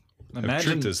you have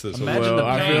Imagine- tricked us this way. imagine Well, the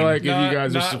I pain. feel like if you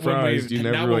guys are not surprised, you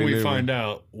never not really when we knew. find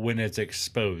out, when it's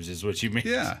exposed, is what you mean.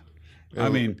 Yeah. I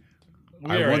mean,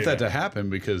 We I already want that know. to happen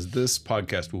because this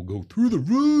podcast will go through the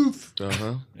roof.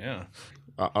 Uh-huh. Yeah.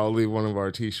 I'll leave one of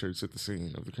our T-shirts at the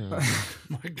scene of the crime.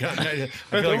 My God. I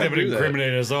feel like that would do that.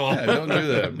 incriminate us all. Yeah, don't do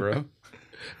that, bro.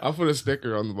 I'll put a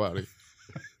sticker on the body.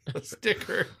 A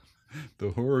sticker. The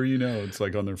horror, it's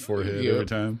like on their forehead Yep. every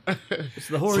time. It's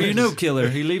the horror killer.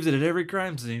 He leaves it at every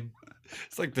crime scene.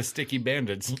 It's like the sticky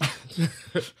bandits.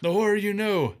 The horror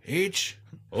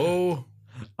H-O-R.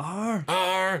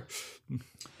 R.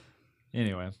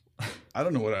 Anyway, I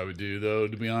don't know what I would do though,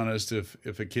 to be honest,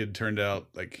 if a kid turned out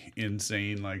like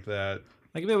insane like that.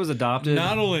 like if it was adopted,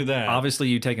 Not only that, obviously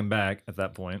you take him back at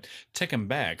that point. take them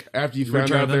back. After you found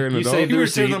Return out they're an them. You adult, saved You the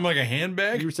return receipt. them like a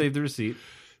handbag? You received the receipt.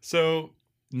 So,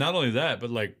 not only that, but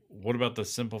like, what about the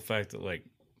simple fact that, like,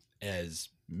 as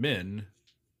men,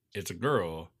 it's a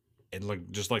girl, and like,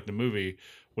 just like the movie,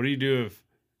 what do you do if,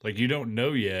 like, you don't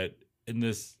know yet, and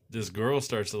this girl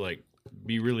starts to like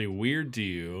be really weird to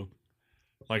you,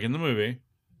 like in the movie,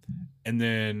 and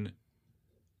then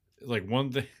like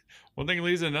one thing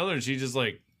leads to another, and she just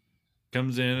like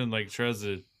comes in and like tries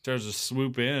to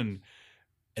swoop in,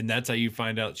 and that's how you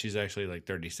find out she's actually like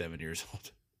 37 years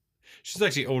old. She's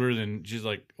actually older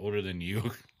than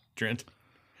you, Trent.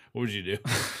 What would you do?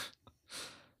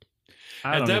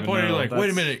 I At don't that even point, know. you're like, wait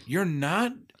a That's- minute, you're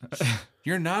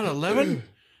not 11?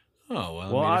 Oh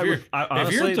well. Well, I mean, if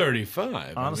honestly, you're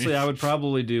 35, honestly, I would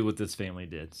probably do what this family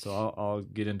did. So I'll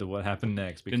get into what happened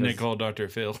next. Because Didn't they call Dr.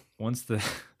 Phil? once the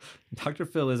Dr.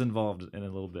 Phil is involved in a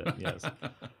little bit, yes.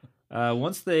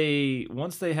 Once they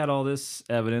had all this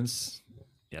evidence,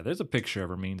 yeah, there's a picture of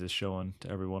her means is showing to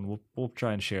everyone. We'll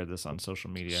try and share this on social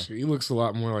media. She looks a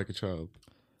lot more like a child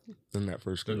than that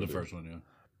first girl. Than the did. first one, yeah.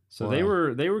 So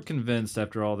Wow. they were convinced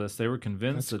after all this. They were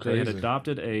convinced That's that they had crazy.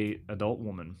 adopted a adult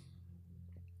woman.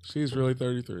 She's really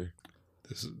 33.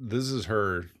 This is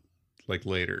her, like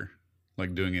later,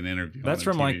 like doing an interview. That's on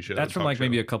a from TV like show, that's from talk like show.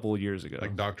 maybe a couple of years ago.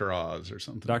 like Dr. Oz or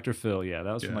something. Dr. Phil, yeah,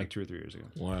 that was from Yeah. like 2 or 3 years ago.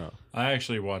 Wow. I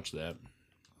actually watched that.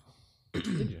 Did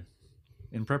you?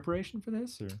 In preparation for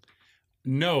this, or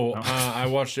No, I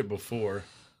watched it before.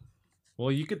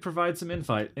 well, you could provide some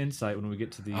insight when we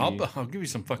get to the. I'll give you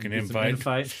some fucking get some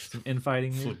invite. some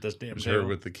infighting here. Flip this damn It's her table.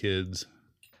 with the kids.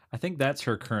 I think that's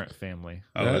her current family.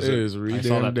 Oh, That is it? is really I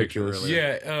saw damn that picture ridiculous.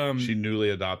 earlier. Yeah, She newly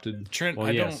adopted. Trent. Well,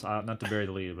 I yes, don't. not to bury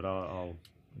the lead, but I'll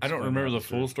I don't explain remember that the for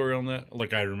full sure. story on that.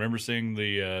 Like I remember seeing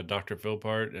the Dr. Phil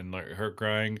part and like her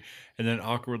crying, and then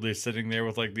awkwardly sitting there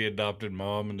with like the adopted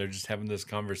mom, and they're just having this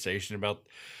conversation about.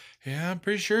 Yeah, I'm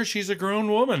pretty sure she's a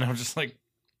grown woman. I'm just like,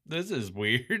 this is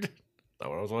weird.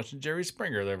 Thought I was watching Jerry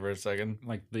Springer there for a second.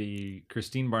 Like the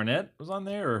Christine Barnett was on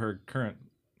there, or her current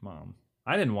mom.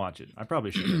 I didn't watch it. I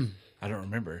probably should have. I don't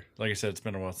remember. Like I said, it's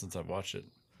been a while since I've watched it.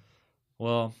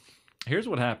 Well, here's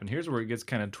what happened. Here's where it gets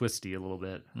kind of twisty a little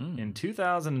bit. In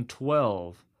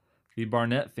 2012, the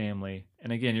Barnett family,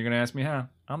 and again, you're going to ask me how.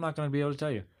 I'm not going to be able to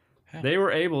tell you. How? They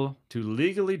were able to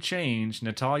legally change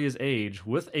Natalia's age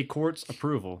with a court's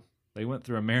approval. They went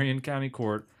through a Marion County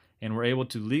court and were able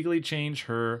to legally change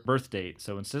her birth date.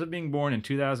 So instead of being born in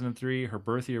 2003, her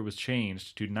birth year was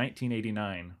changed to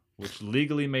 1989, which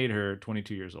legally made her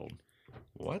 22 years old.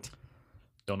 What?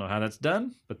 Don't know how that's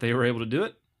done, but they were able to do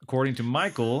it. According to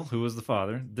Michael, who was the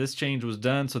father, this change was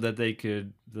done so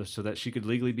that she could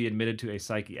legally be admitted to a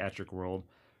psychiatric world.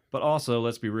 But also,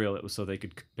 let's be real, it was so they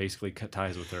could basically cut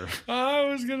ties with her. I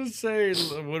was gonna say,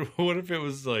 what if it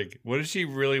was like, what if she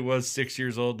really was 6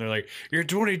 years old and they're like, you're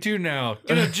 22 now,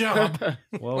 get a job?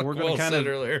 Well, Like we're gonna Will kind said of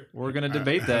earlier. we're gonna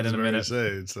debate that in a minute. Say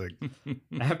it's like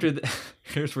After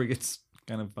here's where it gets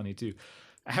kind of funny too.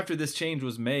 After this change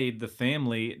was made, the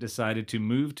family decided to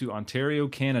move to Ontario,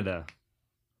 Canada,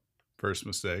 first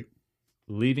mistake.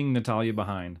 leaving Natalia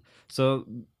behind. So,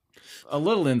 a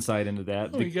little insight into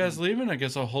that. Oh, you guys leaving? I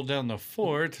guess I'll hold down the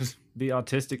fort. The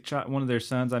autistic child, one of their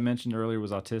sons I mentioned earlier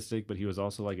was autistic, but he was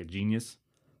also like a genius.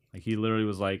 Like he literally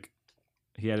was like,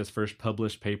 he had his first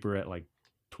published paper at like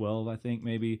 12, I think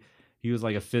maybe. He was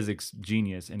like a physics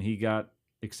genius, and he got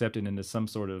accepted into some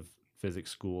sort of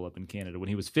physics school up in Canada when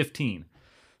he was 15.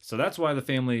 So that's why the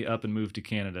family up and moved to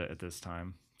Canada at this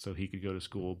time, so he could go to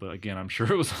school. But again, I'm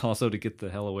sure it was also to get the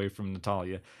hell away from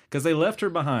Natalia, because they left her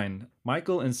behind.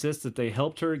 Michael insists that they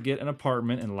helped her get an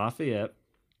apartment in Lafayette,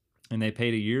 and they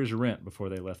paid a year's rent before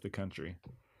they left the country.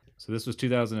 So this was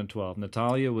 2012.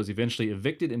 Natalia was eventually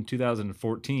evicted in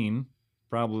 2014,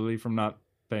 probably from not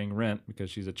paying rent because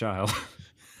she's a child.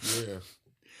 Yeah.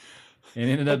 And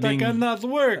ended up But I being cannot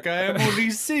work. I am only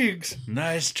 6.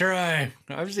 Nice try.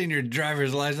 I've seen your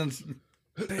driver's license.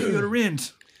 pay your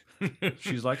rent.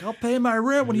 She's like, I'll pay my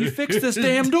rent when you fix this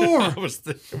damn door. I was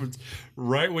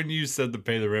right when you said the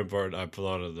pay the rent part, I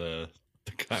thought of the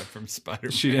guy from Spider-Man.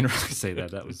 She didn't really say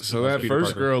that. That was So was that Peter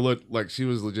first Parker. girl looked like she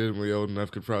was legitimately old enough,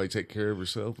 could probably take care of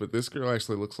herself, but this girl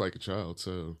actually looks like a child.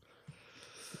 So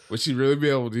would she really be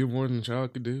able to do more than a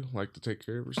child could do, like to take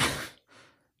care of herself?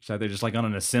 She's out there just like on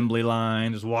an assembly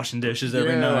line, just washing dishes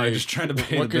every Yeah, night, like, just trying to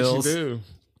pay what the could bills. she do?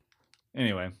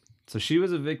 Anyway, so she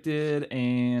was evicted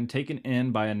and taken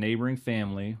in by a neighboring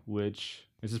family, which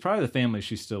this is probably the family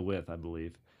she's still with, I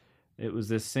believe. It was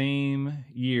this same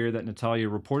year that Natalia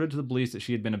reported to the police that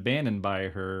she had been abandoned by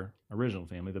her original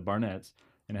family, the Barnetts,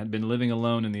 and had been living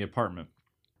alone in the apartment.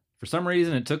 For some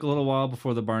reason, it took a little while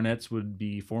before the Barnetts would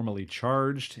be formally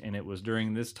charged, and it was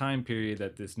during this time period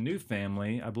that this new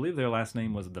family, I believe their last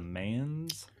name was the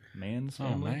Manns Oh,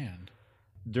 family. man.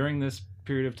 During this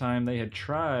period of time, they had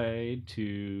tried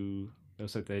to, it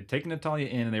was like they had taken Natalia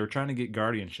in and they were trying to get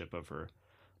guardianship of her.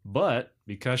 But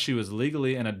because she was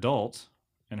legally an adult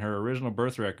and her original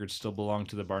birth records still belonged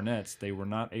to the Barnetts, they were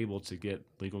not able to get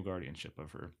legal guardianship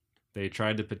of her. They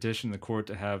tried to petition the court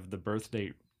to have the birth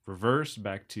date reversed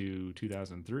back to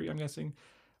 2003, I'm guessing,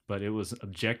 but it was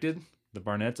objected. The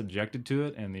Barnetts objected to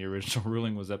it, and the original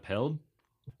ruling was upheld.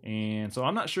 And so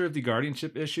I'm not sure if the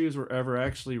guardianship issues were ever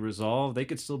actually resolved. They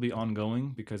could still be ongoing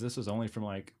because this was only from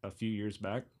like a few years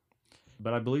back.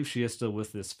 But I believe she is still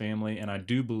with this family, and I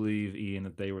do believe, Ian,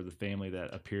 that they were the family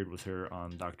that appeared with her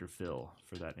on Dr. Phil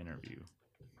for that interview.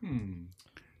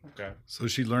 Okay. So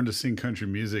she learned to sing country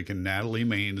music, and Natalie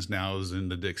Maines now is in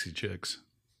the Dixie Chicks.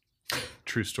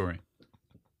 True story.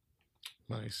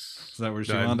 Nice. Is that where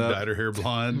she wound up? Dyed her hair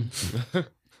blonde.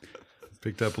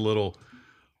 Picked up a little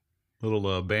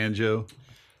banjo.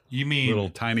 You mean Little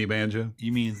tiny banjo.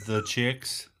 You mean the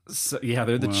chicks? So, yeah,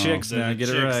 they're the chicks They're now. the Get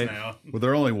it chicks right. now. Well,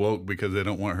 they're only woke because they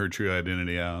don't want her true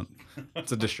identity out.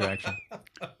 It's a distraction.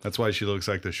 That's why she looks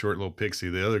like the short little pixie.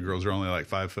 The other girls are only like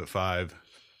 5'5",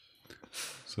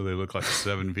 so they look like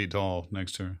 7 feet tall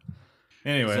next to her.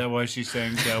 Anyway, Is that why she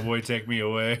sang "Cowboy Take Me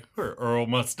Away" or "Earl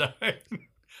Must Die"?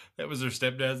 That was her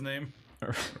stepdad's name.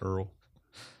 Earl.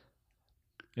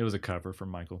 it was a cover from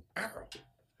Michael.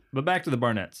 But back to the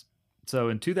Barnetts. So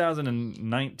in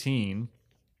 2019,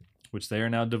 which they are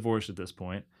now divorced at this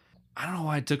point, I don't know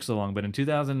why it took so long, but in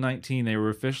 2019, they were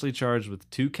officially charged with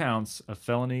 2 counts of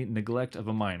felony neglect of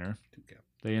a minor.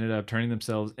 They ended up turning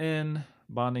themselves in,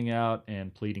 bonding out,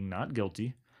 and pleading not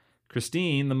guilty.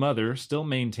 Christine, the mother, still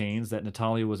maintains that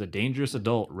Natalia was a dangerous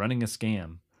adult running a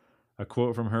scam. A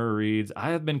quote from her reads, "I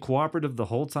have been cooperative the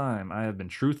whole time. I have been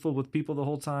truthful with people the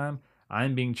whole time. I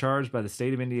am being charged by the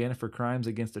state of Indiana for crimes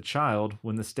against a child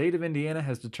when the state of Indiana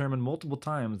has determined multiple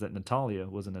times that Natalia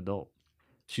was an adult."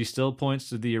 She still points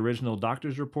to the original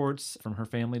doctor's reports from her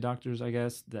family doctors, I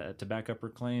guess, to back up her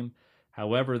claim.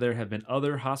 However, there have been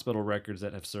other hospital records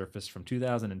that have surfaced from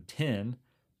 2010.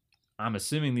 I'm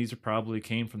assuming these probably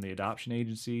came from the adoption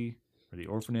agency or the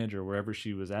orphanage or wherever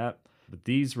she was at. But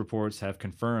these reports have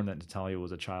confirmed that Natalia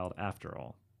was a child after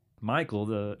all. Michael,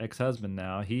 the ex-husband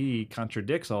now, he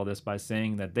contradicts all this by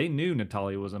saying that they knew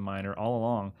Natalia was a minor all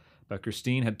along, but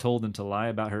Christine had told them to lie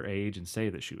about her age and say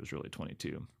that she was really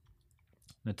 22.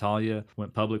 Natalia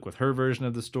went public with her version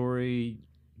of the story,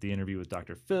 the interview with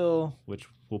Dr. Phil, which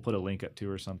we'll put a link up to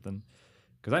or something,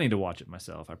 because I need to watch it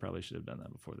myself. I probably should have done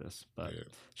that before this. But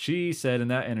she said in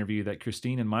that interview that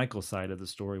Christine and Michael's side of the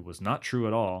story was not true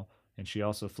at all, and she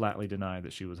also flatly denied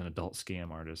that she was an adult scam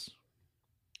artist.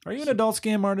 Are you an adult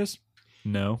scam artist?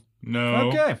 No. No.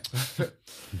 Okay.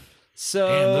 So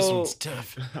Damn, this one's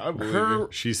tough. I believe you.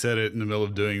 She said it in the middle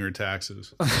of doing her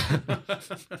taxes.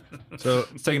 So,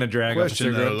 it's taking a drag off the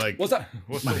question though, cigarette. like, What's that?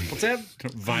 What's that?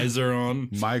 Visor on.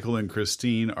 Michael and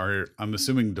Christine are, I'm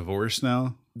assuming, divorced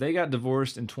now. They got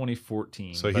divorced in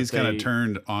 2014. So but he's kind of they-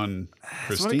 turned on That's what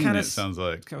Christine, kinda it sounds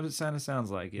like. That's what it kind of sounds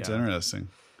like, yeah. It's interesting.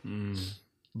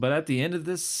 But at the end of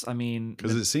this, I mean,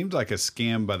 Because it seemed like a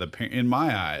scam by the parent. In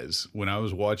my eyes, when I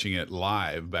was watching it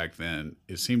live back then,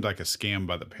 it seemed like a scam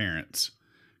by the parents.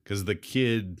 Because the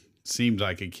kid seemed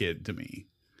like a kid to me.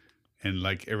 And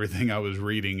like everything I was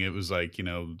reading, it was like, you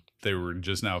know, they were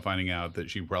just now finding out that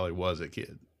she probably was a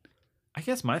kid. I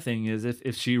guess my thing is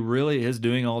if she really is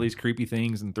doing all these creepy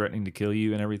things and threatening to kill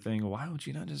you and everything, why would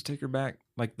you not just take her back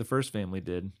like the first family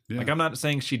did? Yeah. Like, I'm not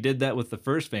saying she did that with the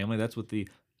first family. That's what the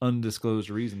undisclosed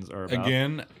reasons are about.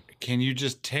 Again, can you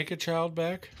just take a child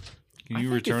back? Can I you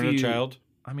think if return a you- child?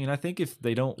 I mean, I think if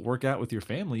they don't work out with your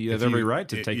family, you have If every you- right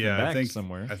to take them back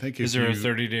somewhere. I think Is if there a you-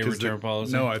 30-day 'cause return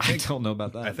policy? No, I don't know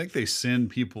about that. I think they send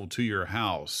people to your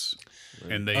house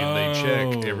and they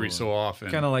check every so often.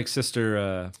 Kind of like Sister,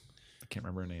 I can't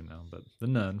remember her name now, but the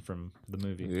nun from the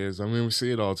movie. Yes, I mean we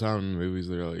see it all the time in movies.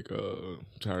 They're like,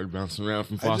 tired of bouncing around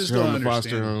from I just foster home don't to foster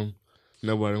understand. home.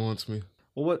 Nobody wants me.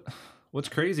 Well, what's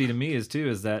crazy to me is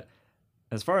that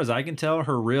as far as I can tell,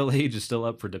 her real age is still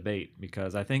up for debate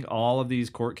because I think all of these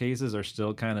court cases are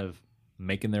still kind of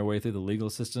making their way through the legal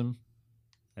system.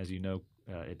 As you know,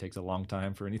 it takes a long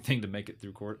time for anything to make it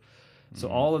through court. So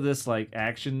all of this like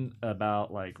action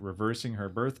about like reversing her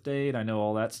birth date, I know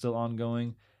all that's still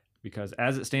ongoing because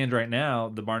as it stands right now,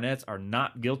 the Barnetts are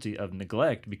not guilty of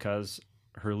neglect because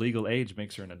her legal age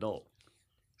makes her an adult.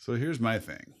 So here's my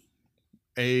thing.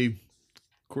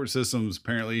 Court systems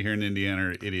apparently here in Indiana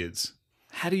are idiots.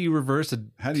 How do you reverse a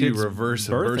How do you kid's reverse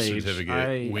a birth age?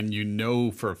 certificate when you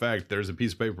know for a fact there's a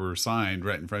piece of paper signed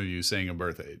right in front of you saying a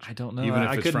birth age? I don't know. Even if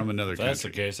I it's couldn't- from another If that's the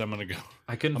country. case, I'm gonna go.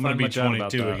 I couldn't I'm gonna find be much out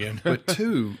about 22 that. again. But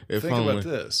two, If think only. about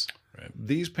this. Right.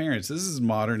 These parents, this is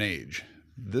modern age.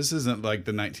 This isn't like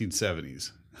the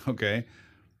 1970s. Okay.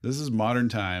 This is modern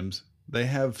times. They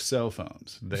have cell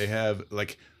phones. They have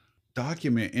like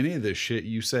document any of this shit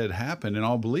you said happened and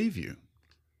I'll believe you.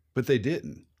 But they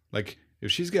didn't. Like if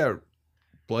she's got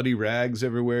bloody rags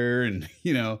everywhere and,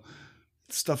 you know,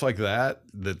 stuff like that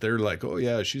they're like, oh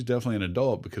yeah, she's definitely an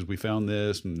adult because we found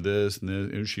this and this and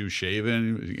this, and she was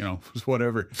shaving,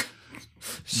 whatever.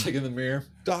 Just like in the mirror.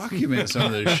 Document some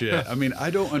of this shit. I mean, I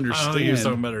don't understand. I think he was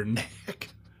talking about her neck.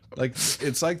 Like,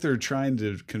 it's like they're trying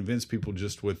to convince people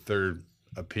just with their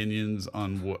opinions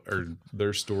on what or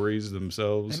their stories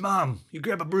themselves. Hey, Mom, you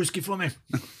grab a brewski for me.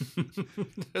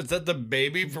 Is that the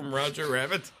baby from Roger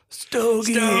Rabbit?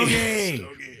 Stogie.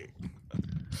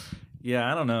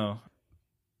 Yeah, I don't know.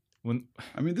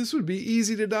 I mean, this would be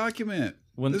easy to document.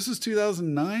 This is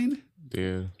 2009.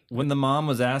 Yeah. When the mom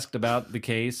was asked about the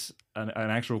case, an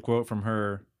actual quote from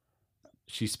her,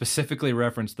 she specifically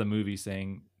referenced the movie,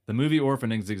 saying, "The movie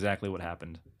Orphan is exactly what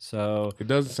happened." So It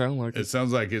doesn't sound like It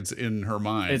sounds like it's in her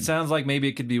mind. it sounds like maybe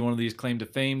it could be one of these claim to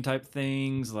fame type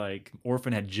things. Like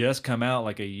Orphan had just come out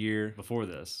like a year before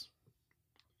this.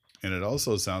 And it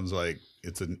also sounds like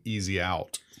it's an easy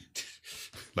out.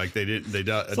 Like they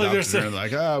adopted like her and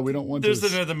like, we don't want There's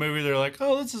this. another movie. They're like,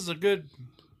 oh, this is a good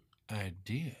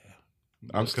idea.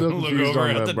 I'm still Look confused over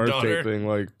on at the the birthday daughter. thing.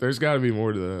 Like, there's got to be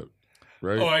more to that,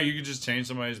 right? Oh, you could just change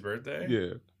somebody's birthday?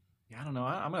 Yeah. Yeah, I don't know.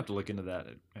 I'm gonna have to look into that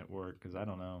at work because I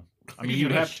don't know. I I mean, mean,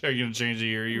 you'd have. are you going to change the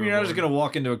year you were You're not just born? gonna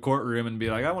walk into a courtroom and be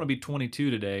like, "I want to be 22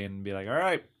 today," and be like, "All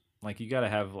right." Like you got to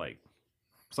have like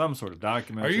some sort of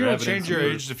document. Are you going going to change your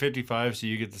age to 55 so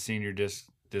you get the senior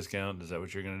discount? Is that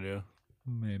what you're going to do?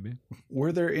 Maybe.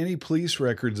 Were there any police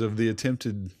records of the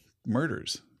attempted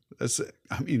murders?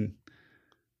 I mean,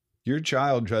 your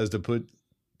child tries to put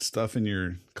stuff in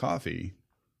your coffee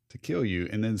to kill you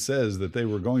and then says that they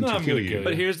were going to I'm kill gonna you. kill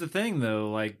But here's the thing,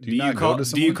 though. Like, Do you not go to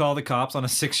do you someone? call the cops on a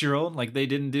 6-year-old? Like they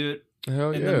didn't do it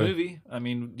Hell in yeah. the movie. I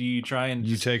mean, do you try and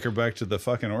You just, take her back to the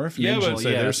fucking orphanage Yeah, but and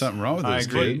say yes, there's something wrong with I this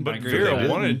agree. kid. But I agree Vera with that.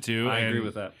 wanted to. I agree and-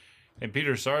 with that. And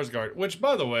Peter Sarsgaard, which,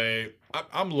 by the way,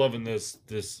 I'm loving this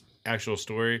actual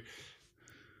story.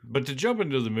 But to jump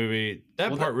into the movie,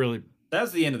 that part really...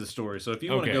 That's the end of the story. So if you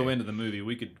want to Okay. go into the movie,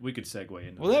 we could segue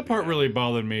into. Well, the that movie part now. really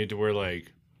bothered me to where,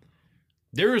 like,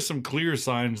 there were some clear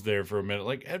signs there for a minute.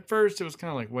 Like, at first, it was kind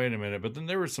of like, wait a minute. But then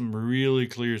there were some really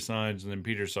clear signs. And then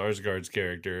Peter Sarsgaard's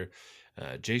character,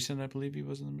 Jason, I believe he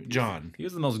was in the movie. John. He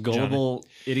was the most gullible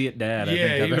idiot dad. I think Yeah,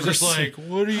 I've he was ever just seen. like,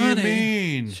 what do you Honey,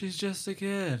 mean? She's just a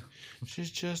kid. She's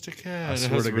just a cat. I swear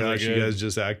That's to really gosh, you good. guys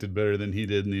just acted better than he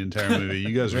did in the entire movie.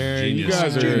 You guys are Man, genius. you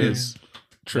guys are Genius.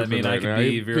 Does that tripping mean I right could now.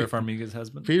 be Vera Farmiga's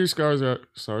husband? Peter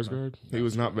Sarsgaard, he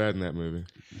was not bad in that movie.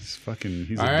 He's a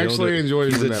I actually dildo. enjoyed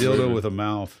him He's in a that dildo movie. with a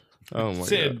mouth Oh my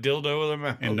Say a god. dildo with a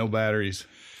mouth. and no batteries.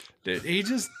 Dude, he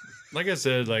just, like I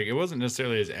said, like it wasn't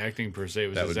necessarily his acting per se. It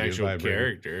was That his would be a actual vibrator.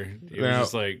 character. It Now- was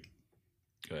just like,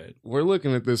 go ahead. We're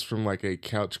looking at this from like a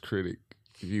couch critic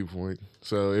viewpoint.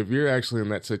 So if you're actually in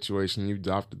that situation, you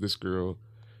adopted this girl.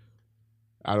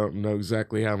 I don't know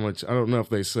exactly how much. I don't know if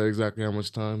they said exactly how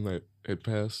much time that had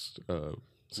passed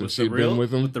since she'd been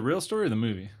with him. With the real story or the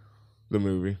movie? The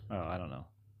movie. Oh, I don't know.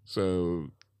 So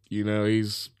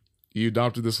you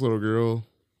adopted this little girl,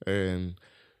 and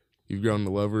you've grown to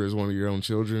love her as one of your own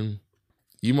children.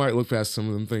 You might look past some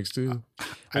of them things too.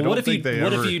 I Well, don't what if think you they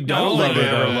what ever if you don't love loved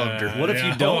her? or loved her. What if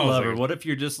Yeah, you don't hold on a love her? second. What if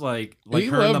you're just like He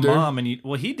her and the loved her. mom, and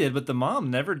he did, but the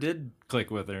mom never did click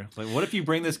with her. Like, what if you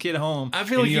bring this kid home? I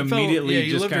feel and like you immediately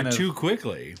you just loved kind her of too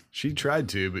quickly. She tried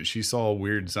to, but she saw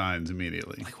weird signs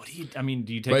immediately. like, what do you? I mean,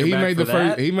 do you take But her he back made for the that,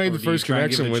 first. He made or the do you first try and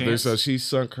give it connection a with her, chance? so she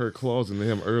sunk her claws into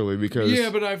him early because. Yeah,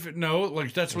 but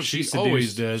that's what she she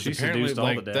always seduced- does. she Apparently, seduced all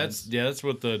like the that's dads. that's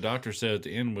what the doctor said at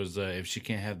the end was if she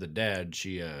can't have the dad,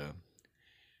 she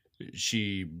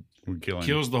We're killing.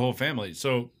 kills the whole family.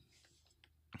 So,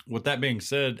 with that being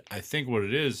said, I think what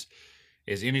it is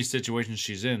any situation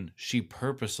she's in, she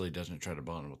purposely doesn't try to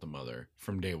bond with the mother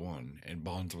from day one and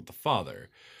bonds with the father,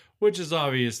 which is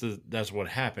obvious that that's what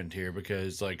happened here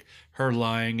because, like, her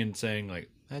lying and saying, like,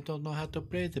 I don't know how to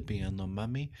play the piano,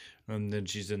 mommy. And then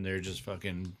she's in there just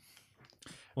fucking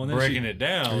Well, and then breaking it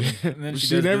down. And then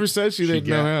she does never the- said she she didn't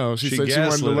ga- know how. She she said she wanted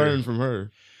to gaslit her. learn from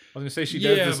her. I was gonna say she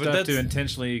does Yeah, this but stuff to that's-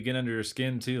 intentionally get under her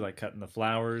skin too, like cutting the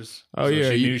flowers. Oh, so yeah,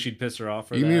 she you- knew she'd piss her off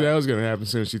for You that. knew that was going to happen as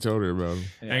soon as she told her about him.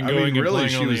 Yeah. And I going mean, and really, playing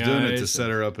she on was the doing it to eyes set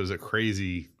her up as a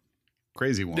crazy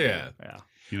woman. Yeah. Yeah.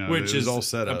 You know, Which it was is all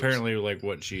set up. apparently like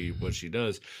what she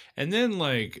does. And then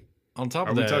like on top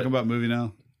Are of we that, talking about movie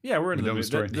now? Yeah, we're into We the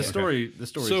done movie. with story? The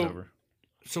story's So- over.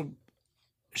 so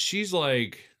she's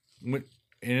like and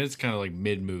it's kind of like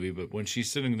mid movie, but when she's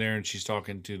sitting there and she's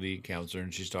talking to the counselor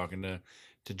and she's talking to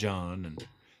John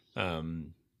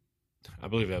and I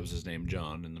believe that was his name,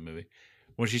 John, in the movie.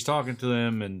 When she's talking to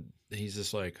them and he's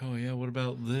just like, oh yeah, what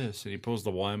about this? And he pulls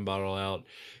the wine bottle out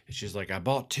and she's like, I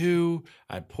bought two,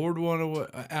 I poured one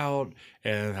out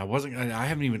and I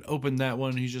haven't even opened that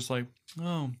one. He's just like,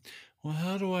 oh, well,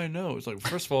 how do I know? It's like,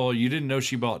 first of all, you didn't know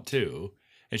she bought 2,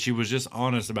 and she was just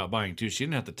honest about buying 2. She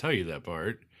didn't have to tell you that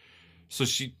part. So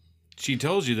she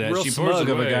tells you that. Real She pours smug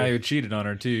it of a away. guy who cheated on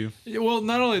her too. Yeah, well,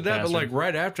 not only that, but Bastard. like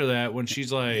right after that, when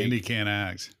she's like, Andy can't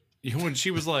act. when she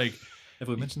was like, Have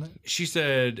we mentioned that? she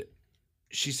said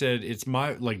it's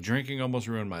my like drinking almost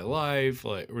ruined my life,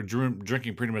 like or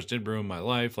drinking pretty much did ruin my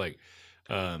life. Like,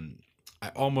 I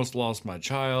almost lost my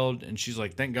child, and she's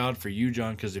like, thank God for you,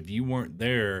 John, because if you weren't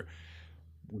there,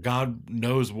 God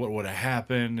knows what would have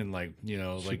happened, and like She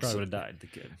like probably would have died. The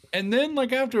kid. and then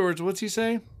like afterwards, what's he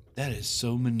say? That is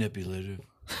so manipulative.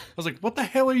 I was like, what the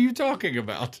hell are you talking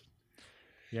about?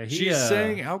 Yeah, She's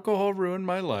saying alcohol ruined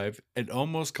my life. It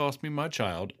almost cost me my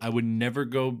child. I would never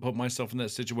go put myself in that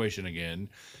situation again.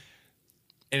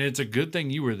 And it's a good thing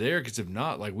you were there, because if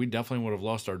not, like we definitely would have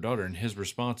lost our daughter. And his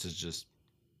response is just,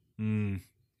 he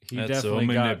that's so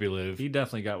manipulative. He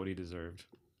definitely got what he deserved.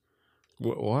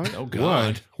 What? Oh,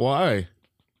 God. Why?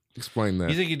 Explain that.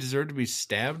 You think he deserved to be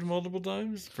stabbed multiple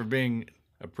times for being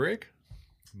a prick?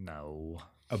 No,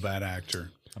 A bad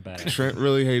actor. a bad. Trent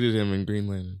really hated him in Green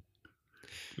Lantern.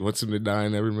 He wants him to die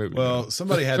in every movie. Well,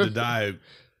 somebody had to die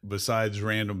besides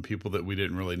random people that we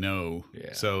didn't really know.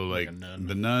 Yeah, So, like like, a nun.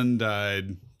 the nun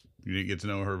died. You didn't get to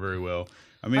know her very well.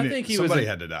 I mean, I think he was somebody a-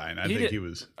 had to die, and I he think did- he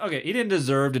was. Okay, he didn't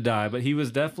deserve to die, but he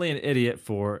was definitely an idiot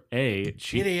for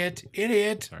Idiot.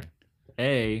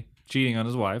 cheating on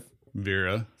his wife,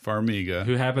 Vera Farmiga.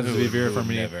 who happens to be Vera who would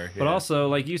Farmiga. never, But yeah. also,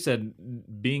 like you said,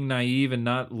 being naive and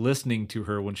not listening to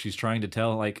her when she's trying to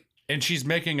tell, like, And she's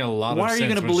making a lot why of are sense you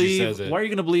going to when she says believe? it. Why are you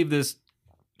going to believe this?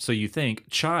 So you think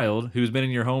child who's been in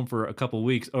your home for a couple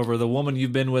weeks over the woman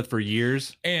you've been with for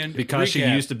years And because she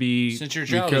recap, used to be. since your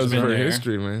child because has of been her there,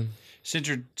 history, man.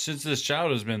 since this child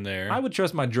has been there, I would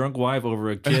trust my drunk wife over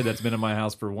a kid that's been in my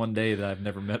house for one day that I've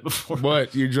never met before.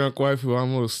 But your drunk wife who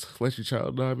almost let your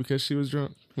child die because she was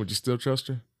drunk, would you still trust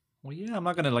her? Well, yeah, I'm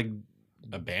not going to like.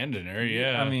 abandon her.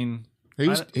 Yeah, I mean,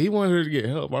 He wanted her to get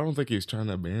help. I don't think he was trying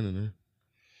to abandon her.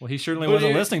 well, he certainly But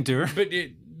wasn't it- listening to her. But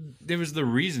there was the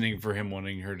reasoning for him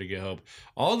wanting her to get help.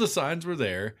 All the signs were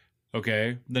there.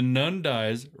 Okay, the nun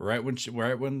dies right when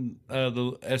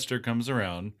the Esther comes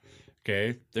around.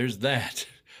 Okay, there's that.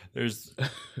 There's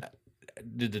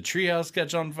did the treehouse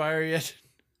catch on fire yet?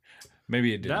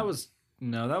 Maybe it did. That was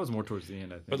more towards the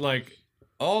end, I think. But like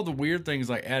all the weird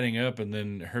things like adding up, and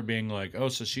then her being like, "Oh,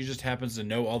 so she just happens to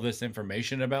know all this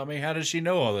information about me? How does she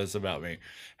know all this about me?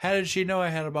 How did she know I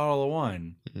had a bottle of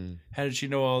wine? Mhm. How did she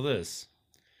know all this?"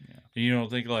 Yeah. And you don't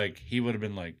think like he would have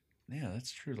been like, "Yeah,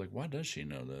 that's true. Like, why does she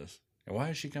know this? And why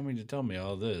is she coming to tell me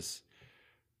all this?"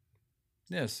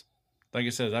 Yes, like I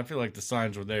said, I feel like the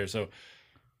signs were there, so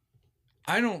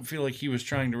I don't feel like he was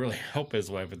trying to really help his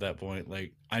wife at that point.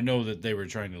 Like, I know that they were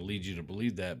trying to lead you to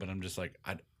believe that, but I'm just like,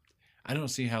 I don't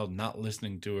see how not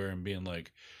listening to her and being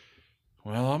like,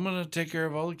 well, I'm going to take care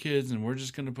of all the kids and we're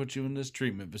just going to put you in this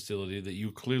treatment facility that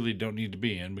you clearly don't need to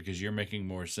be in because you're making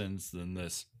more sense than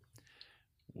this.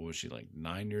 What was she, like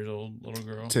 9 years old, little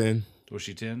girl? 10. Was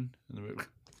she 10 in the movie?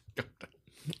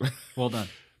 well done.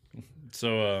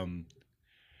 So,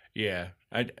 yeah,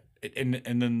 and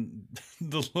then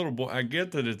the little boy. I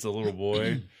get that it's a little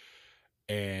boy,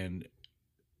 and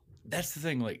that's the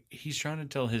thing. Like he's trying to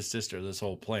tell his sister this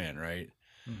whole plan, right?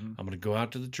 Mhm. I'm gonna go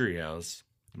out to the treehouse.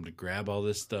 I'm gonna grab all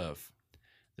this stuff.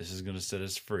 This is gonna set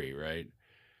us free, right?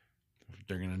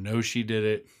 They're gonna know she did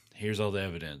it. Here's all the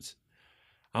evidence.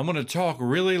 I'm gonna talk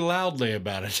really loudly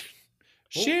about it.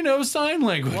 She knows sign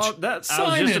language. Well, I was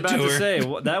Sign just it about to to her.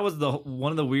 say that was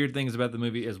one of the weird things about the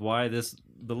movie is why the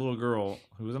little girl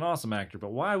who was an awesome actor,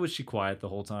 but why was she quiet the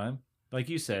whole time? Like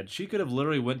you said, she could have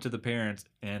literally went to the parents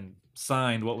and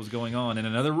signed what was going on in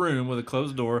another room with a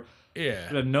closed door. Yeah.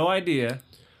 She had no idea.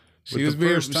 She was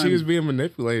being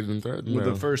manipulated and threatened. With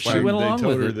though. the first She time went they along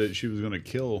told with her it. that she was going to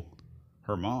kill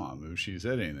her mom if she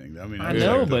said anything. I mean, I it was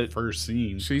know, like the but- first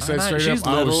scene. She said I know, straight she's up,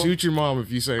 "I will little. shoot your mom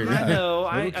if you say I that." know.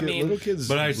 Little kids.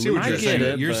 But I see what I you're get saying.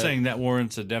 it, You're but- saying that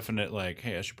warrants a definite, like,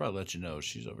 hey, I should probably let you know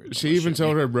she's over here. She even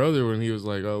told her brother when he was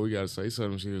like, "Oh, we gotta say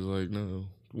something." She was like, "No,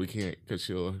 we can't, because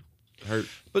she'll hurt."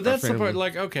 But that's our the part, family."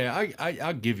 like, okay,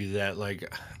 I'll give you that.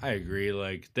 Like, I agree.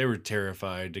 Like, they were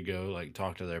terrified to go, like,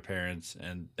 talk to their parents,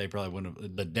 and they probably wouldn't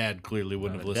have, the dad clearly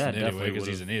wouldn't have the listened dad anyway definitely because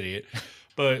he's an would've. idiot.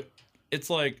 But it's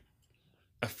like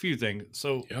a few things.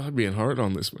 So Y'all are being hard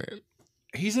on this man.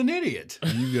 he's an idiot.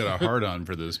 You got a hard on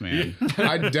for this man.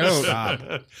 I don't.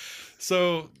 Stop.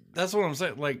 So that's what I'm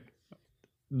saying. Like,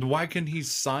 why can he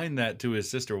sign that to his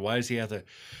sister? Why does he have to?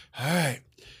 All right,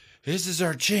 this is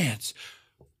our chance.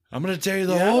 I'm going to tell you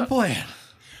the whole plan.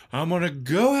 I'm going to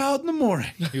go out in the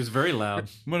morning. He was very loud.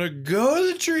 I'm going to go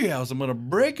to the treehouse. I'm going to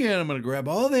break in. I'm going to grab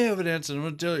all the evidence, and I'm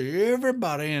going to tell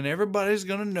everybody, and everybody's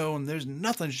going to know, and there's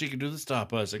nothing she can do to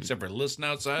stop us except for listen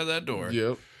outside of that door.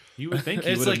 Yep. You would think he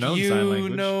It's would have like known you sign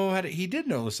language. know how to. He did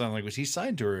know the sign language. He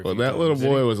signed to her. Well, that little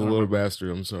boy was a little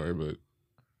bastard. I'm sorry, but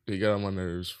he got on my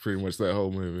nerves pretty much that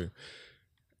whole movie.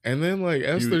 And then, like,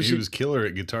 Esther, he was killer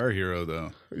at Guitar Hero,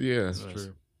 though. yeah, That's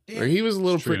true. Like, he was a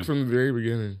little It's true. prick from the very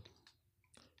beginning.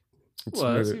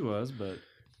 He was, but And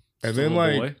just a then, little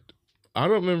like, boy. I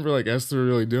don't remember, like, Esther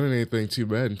really doing anything too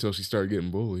bad until she started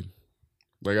getting bullied.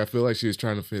 Like, I feel like she was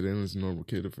trying to fit in as a normal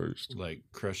kid at first. Like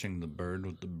crushing the bird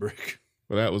with the brick.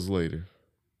 But that was later.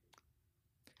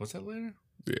 Was that later?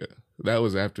 Yeah. That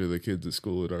was after the kids at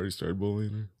school had already started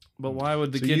bullying her. But why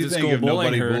would the So kids you at think school if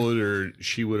bullying nobody her? bullied her,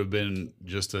 she would have been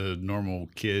just a normal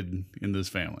kid in this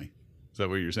family? Is that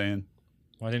what you're saying?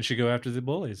 Why didn't she go after the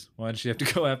bullies? Why did she have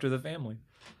to go after the family?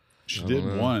 She I did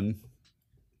don't know. one.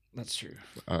 That's true.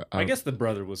 I I guess the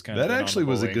brother was kind of That in on actually the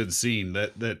was a bullying. good scene.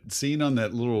 That scene on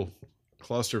that little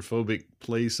claustrophobic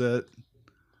play set.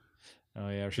 Oh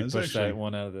yeah, she That's pushed actually- that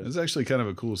one out of It the. was actually kind of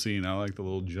a cool scene. I like the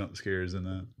little jump scares in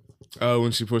that. Oh,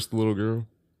 when she pushed the little girl?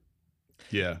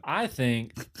 Yeah. I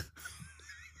think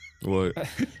What?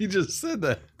 You just said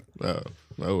that.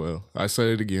 Oh well. I said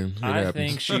it again. It I happens.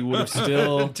 think she would have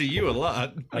still, To you a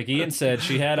lot. like Ian said,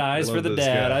 she had eyes I for love the this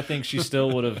dad. guy. I think she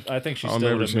still would have. I think she I'll still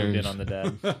never would have moved in change. on the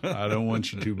dad. I don't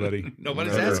want you to, buddy.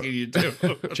 Nobody's Never. asking you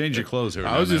to. Change your clothes here.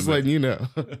 I was just letting you know.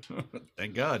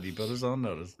 Thank God you put us on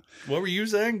notice. What were you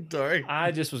saying? Sorry.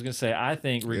 I just was gonna say, I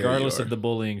think regardless of the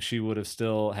bullying, she would have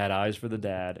still had eyes for the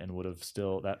dad and would have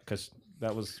still that because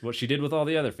that was what she did with all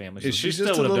the other families. Is So she still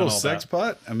just a would have little done all sex that.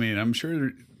 pot? I mean, I'm sure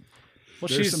Well,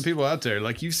 there's she's some people out there.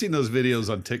 Like, you've seen those videos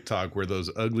on TikTok where those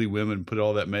ugly women put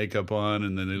all that makeup on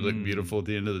and then they look beautiful at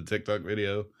the end of the TikTok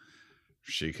video.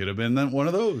 She could have been one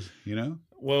of those, you know?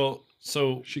 Well,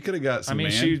 so She could have got some I mean,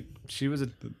 man she was a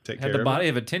to take had care the of body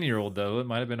her. of a 10-year-old though. It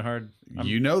might have been hard.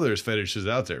 You know there's fetishes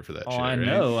out there for that Oh, shit, I right?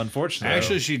 know. Unfortunately,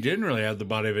 actually, she didn't really have the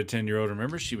body of a 10-year-old.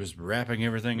 Remember, she was wrapping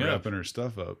everything up. Wrapping her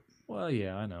stuff up. well,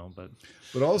 yeah, I know, but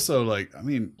But also, like, I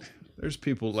mean, there's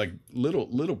people like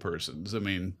little persons. I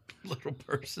mean, Little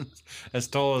persons as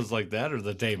tall as like that or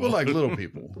the table. well, like little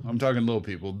people. I'm talking little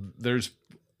people. There's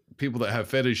people that have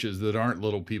fetishes that aren't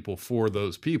little people for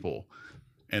those people.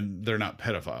 And they're not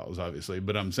pedophiles, obviously.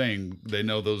 But I'm saying they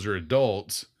know those are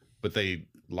adults, but they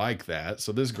like that.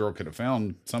 So this girl could have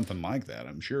found something like that,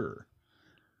 I'm sure.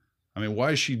 I mean,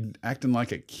 why is she acting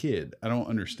like a kid? I don't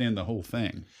understand the whole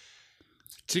thing.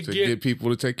 to To get, get people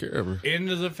to take care of her.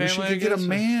 into the Well, family. she I could get a guess, or-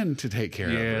 man to take care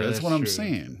of Yeah, her. That's that's what I'm true.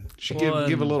 saying. She Well,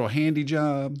 give a and- little handy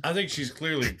job. I think she's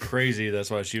clearly crazy.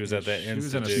 That's why she was at that She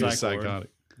was in a institute. She was psych ward. psychotic.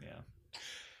 yeah.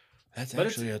 That's But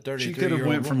actually a 33-year-old She could have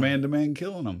went from woman. man to man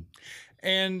killing them.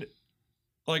 And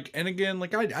like, and again,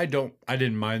 like I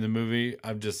didn't mind the movie.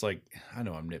 I'm just like, I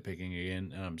know I'm nitpicking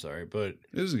again, and I'm sorry, but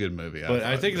It was a good movie. I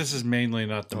thought. think this is mainly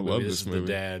not the I movie. love This this is movie. the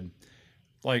dad.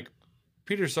 Like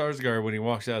Peter Sarsgaard, when he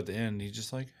walks out at the end, he's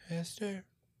just like, Esther,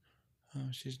 oh,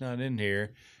 she's not in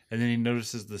here, and then he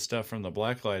notices the stuff from the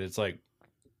black light. It's like,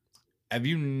 have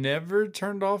you never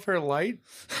turned off her light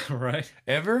right.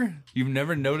 ever? You've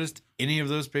never noticed any of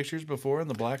those pictures before in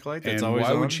the black light? That's And always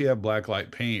why on? would she have black light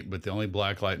paint, but the only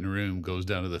black light in the room goes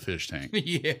down to the fish tank?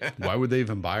 Yeah, Why would they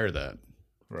even buy her that?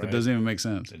 right. That doesn't even make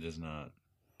sense. It does not.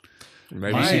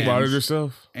 Maybe My she bought it hands-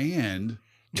 herself. And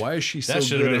why is she so That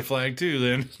should have good been a at flag too.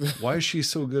 Then why is she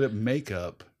so good at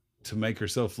makeup to make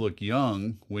herself look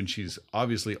young when she's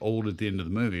obviously old at the end of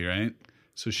the movie, right?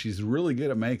 So she's really good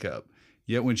at makeup.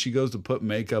 Yet when she goes to put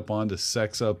makeup on to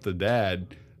sex up the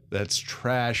dad, that's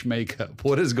trash makeup.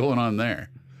 What is going on there?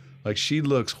 Like, she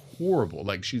looks horrible.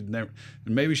 Like, she's never.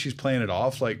 Maybe she's playing it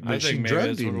off. Like, I but she think maybe drugged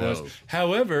that's what him it was. though.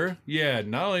 However, yeah,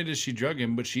 not only does she drug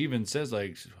him, but she even says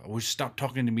like, "I wish stop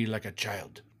talking to me like a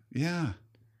child." Yeah,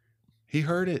 he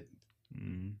heard it.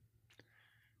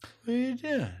 What are you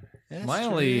doing?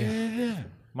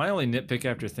 My only nitpick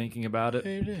after thinking about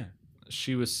it,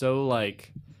 she was so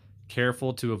like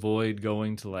careful to avoid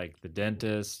going to like the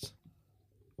dentist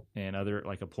and other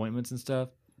like appointments and stuff,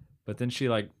 but then she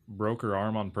like broke her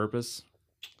arm on purpose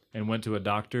and went to a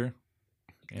doctor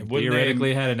and Wouldn't they-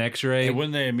 theoretically had an X-ray. And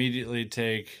wouldn't they immediately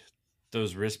take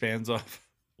those wristbands off?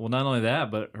 Well, not only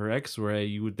that, but her X-ray,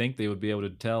 you would think they would be able to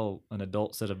tell an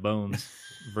adult set of bones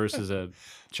versus a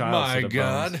child My set of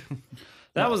God. bones.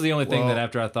 That was the only thing Well, that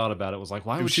after I thought about it was like,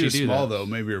 why If would she she was do small that? though,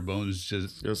 maybe her bones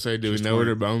just. You'll say, do we Just know what like-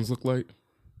 her bones look like?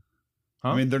 Huh?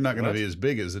 I mean, they're not going to What? be as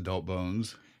big as adult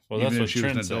bones. Well, even that's if what she was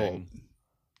an Trent's adult. saying.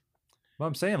 Well,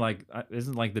 I'm saying, like,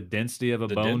 isn't like the density of a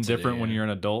bone density, different when yeah. you're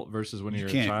an adult versus when you're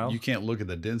a child? You can't look at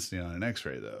the density on an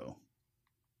X-ray though.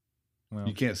 Well,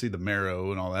 You can't see the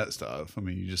marrow and all that stuff. I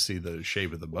mean, you just see the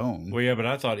shape of the bone. Well, yeah, but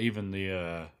I thought even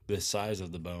the size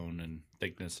of the bone and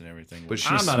thickness and everything. But was- she's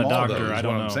I'm not a small, doctor, though, is I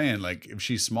don't what I'm know. saying. Like, if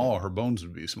she's small, her bones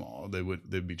would be small.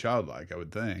 They'd be childlike, I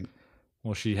would think.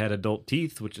 well, she had adult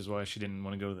teeth, which is why she didn't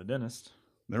want to go to the dentist.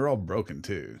 They're all broken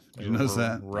too. Did They you notice were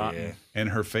that? rotten. Yeah. And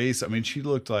her face, I mean, she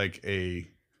looked like a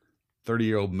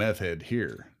 30-year-old meth head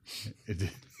here.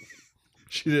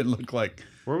 She didn't look like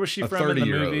Where was she A from in the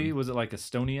 30-year-old. movie? Was it like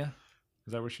Estonia?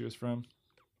 Is that where she was from?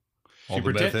 all She the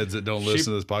meth pretend- heads that don't she-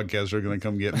 listen to this podcast are going to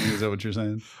come get me. Is that what you're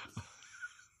saying?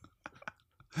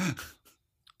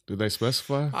 Did they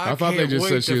specify? I thought they can't just wait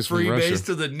said she to was from freebase Russia.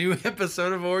 to the new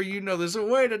episode of Or You Know This.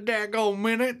 Wait a daggone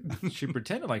minute. She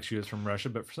pretended like she was from Russia,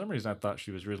 but for some reason I thought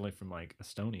she was originally from like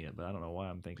Estonia, but I don't know why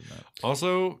I'm thinking that.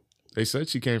 Also, They said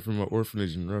she came from an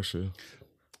orphanage in Russia.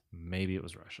 Maybe it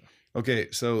was Russia. Okay,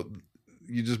 so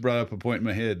you just brought up a point in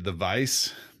my head. The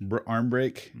Vice arm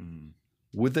break.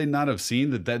 Would they not have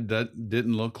seen that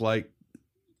didn't look like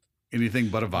anything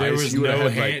but a Vice? there was You would no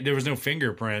have had, hand, like, there was no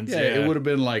fingerprints. yeah, it would have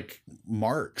been like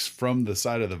marks from the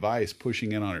side of the Vice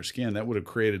pushing in on her skin. That would have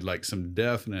created like some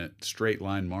definite straight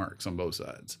line marks on both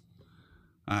sides.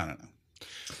 I don't know.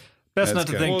 Best That's not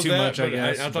to good. think Well, too that, much, I but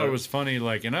guess. I thought it was funny,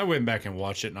 like, and I went back and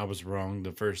watched it, and I was wrong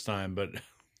the first time. But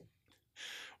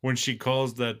when she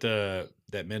calls that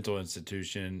mental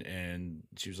institution, and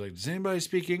she was like, "Does anybody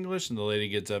speak English?" and the lady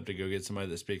gets up to go get somebody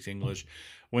that speaks English.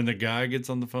 When the guy gets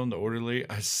on the phone, the orderly,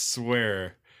 I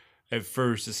swear, at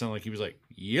first it sounded like he was like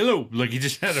yellow, like he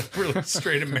just had a really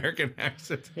straight American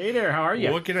accent. Hey there, how are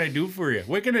you? What can I do for you?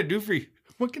 What can I do for you?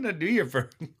 What can I do you for?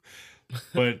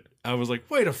 But I was like,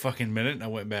 wait a fucking minute, and I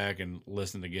went back and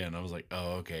listened again. I was like,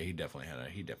 oh, okay, he definitely had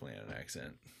an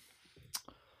accent.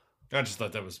 I just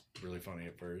thought that was really funny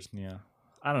at first. Yeah.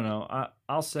 I don't know.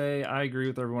 I'll say I agree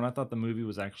with everyone. I thought the movie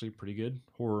was actually pretty good.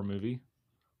 Horror movie.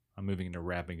 I'm moving into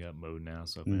wrapping up mode now,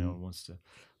 so if anyone wants to.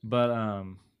 But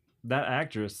that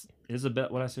actress, Isabel,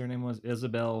 what I say her name was?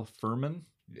 Isabel Furman.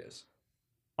 Yes.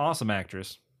 Awesome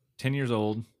actress. 10 years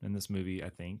old in this movie, I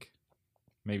think.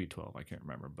 Maybe 12, I can't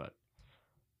remember, but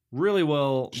really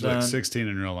well She's done. like 16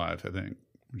 in real life, I think,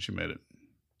 when she made it.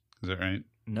 Is that right?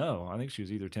 No, I think she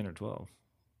was either 10 or 12.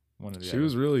 One of the She other.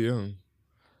 was really young.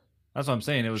 That's what I'm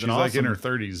saying. It was She's an like in awesome.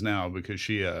 her 30s now because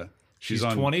She's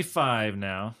on 25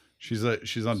 now. she's on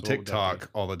So what would that TikTok be?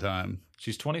 all the time.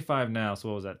 She's 25 now, so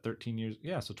what was that, 13 years?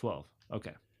 Yeah, so 12.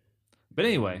 Okay. But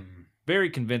anyway, very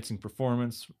convincing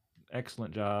performance.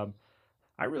 Excellent job.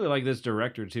 I really like this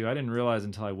director, too. I didn't realize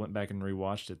until I went back and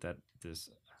rewatched it that this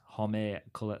Jaume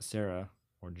Colette Serra,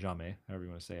 or Jaume, however you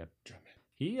want to say it.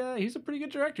 He's a pretty good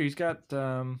director. He's got,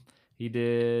 he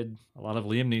did a lot of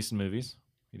Liam Neeson movies.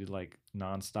 He did like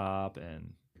Nonstop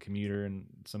and Commuter and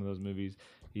some of those movies.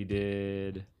 He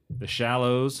did The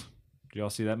Shallows. Did y'all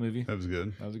see that movie? That was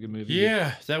good. That was a good movie.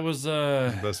 Yeah, that was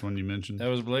Best one you mentioned. that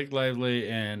was Blake Lively,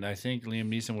 and I think Liam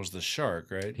Neeson was the shark,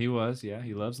 right? He was, yeah.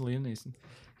 He loves Liam Neeson.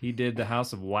 He did The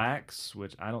House of Wax,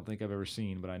 which I don't think I've ever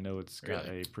seen, but I know it's got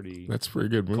a pretty That's a pretty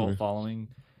good cult movie. following.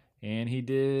 And he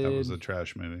did. That was a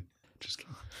trash movie. Just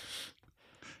kidding.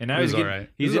 and now it he's was getting, alright. It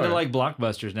he's was into alright. like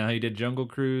blockbusters now. He did Jungle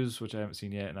Cruise, which I haven't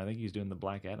seen yet, and I think he's doing the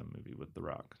Black Adam movie with The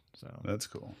Rock. So That's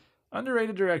cool.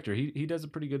 underrated director. He does a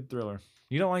pretty good thriller.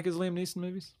 You don't like his Liam Neeson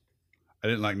movies? I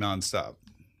didn't like Nonstop.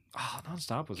 Oh,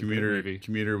 Nonstop was a Commuter good movie.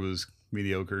 Commuter was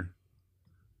mediocre.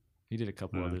 He did a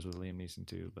couple Yeah. others with Liam Neeson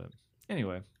too, but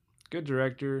anyway, good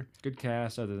director, good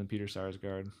cast other than Peter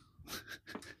Sarsgaard.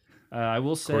 I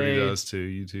will Cordy say, does too.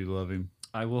 You two love him.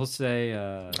 I will say,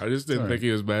 I just didn't Sorry. think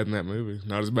he was bad in that movie.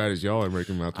 Not as bad as y'all are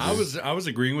making him out to be. I was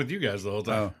agreeing with you guys the whole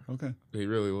time. Oh, okay. He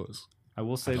really was. I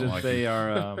will say don't that like they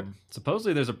are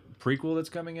supposedly there's a prequel that's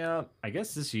coming out. I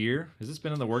guess this year. Has this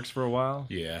been in the works for a while?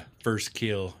 Yeah, First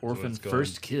Kill. is what Orphan it's called.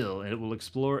 First Kill, and it will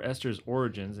explore Esther's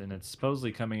origins, and it's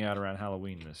supposedly coming out around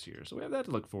Halloween this year. So we have that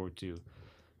to look forward to.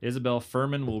 Isabel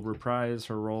Furman will reprise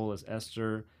her role as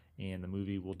Esther, and the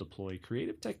movie will deploy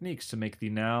creative techniques to make the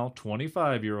now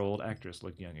 25-year-old actress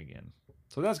look young again.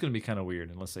 So that's going to be kind of weird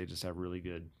unless they just have really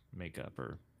good makeup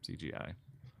or CGI.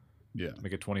 Yeah.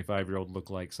 Make a 25-year-old look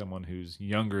like someone who's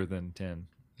younger than 10.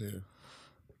 Yeah.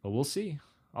 But we'll see.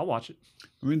 I'll watch it.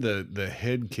 I mean, the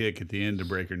head kick at the end to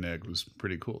break her neck was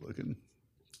pretty cool looking.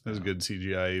 That was good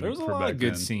CGI even There was a for lot back of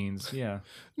good then. scenes. Yeah.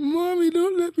 Mommy,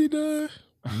 don't let me die.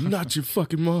 I'm not your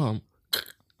fucking mom.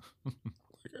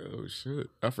 Oh shit!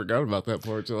 I forgot about that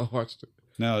part till I watched it.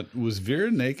 Now, was Vera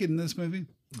naked in this movie?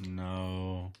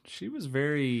 No. She was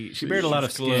very. She bared a lot of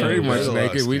She's skin. clothed. Pretty Yeah, much there's a lot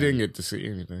of naked. We skin. didn't get to see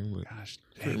anything, but Gosh,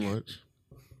 pretty much.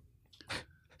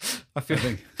 I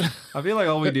feel like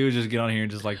all we do is just get on here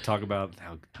and just like talk about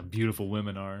how beautiful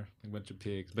women are, like a bunch of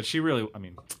pigs. But she really, I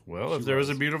mean, Well, if there was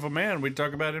a beautiful man, we'd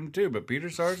talk about him too. But Peter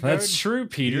Sarsgaard, that's true,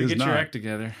 Peter. He is Get your not. act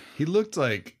together. He looked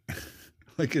like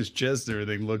his chest and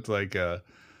everything looked like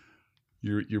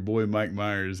your boy Mike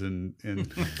Myers and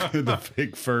the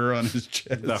fake fur on his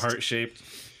chest. The heart shaped.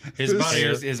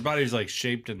 His body's like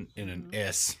shaped in an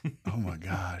S. Oh my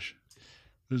gosh.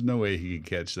 There's no way he could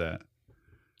catch that.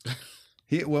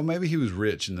 Well, maybe he was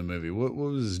rich in the movie. What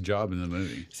was his job in the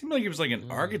movie? It seemed like he was like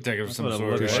an architect of some what it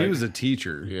sort. looked Right? She was a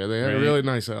teacher. Yeah, they had a right? really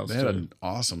nice house. They had too. an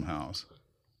awesome house.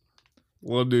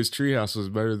 Well, dude's treehouse was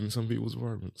better than some people's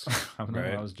apartments. I don't know.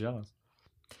 Right. I was jealous.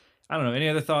 I don't know. Any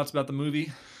other thoughts about the movie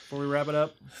before we wrap it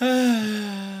up? Good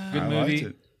I movie. liked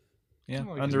it. Yeah,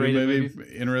 Good underrated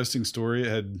movie. Interesting story. It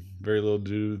had very little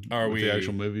to do with the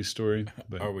actual movie story.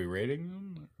 But Are we rating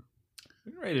them?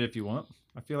 You can rate it if you want.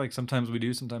 I feel like sometimes we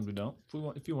do, sometimes we don't.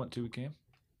 If you want to, we can.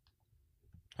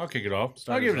 I'll kick it off.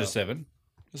 Start I'll give us it a out. 7.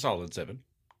 A solid 7.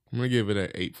 I'm gonna give it an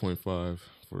 8.5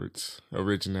 for its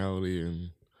originality and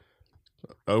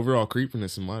overall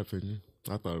creepiness. In my opinion,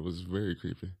 I thought it was very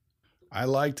creepy. I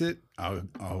liked it.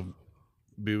 I'll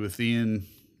be with Ian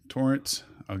Torrance.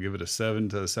 I'll give it a 7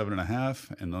 to a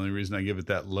 7.5. And the only reason I give it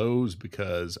that low is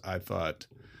because I thought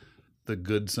The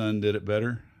Good Son did it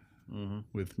better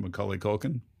with Macaulay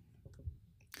Culkin,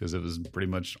 because it was pretty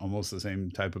much almost the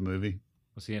same type of movie.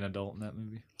 Was he an adult in that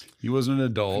movie? He wasn't an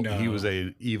adult. No. He was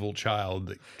an evil child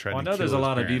that tried Well, I to know kill there's a his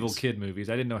lot of parents. evil kid movies.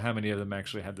 I didn't know how many of them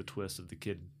actually had the twist of the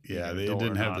kid. Yeah, being they an adult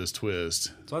didn't or have not. this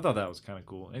twist. So I thought that was kind of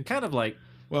cool. And kind of like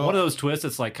Well, one of those twists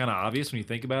that's like kind of obvious when you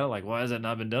think about it. Like, why has that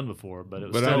not been done before? But it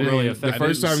was But still really the effective.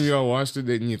 first didn't time you all watched it,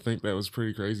 didn't you think that was a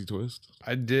pretty crazy twist?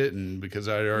 I didn't, because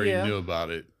I already Yeah. knew about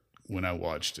it when I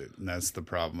watched it, and that's the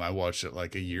problem. I watched it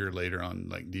like a year later on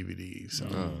like DVD. So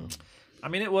I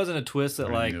mean, it wasn't a twist that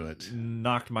Already like knew it.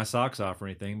 knocked my socks off or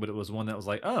anything, but it was one that was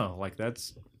like, oh, like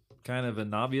that's kind of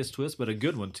an obvious twist, but a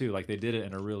good one too. Like they did it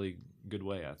in a really good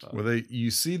way, I thought. well, you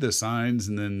see the signs,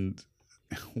 and then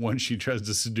once she tries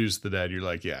to seduce the dad, you're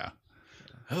like, yeah.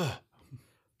 So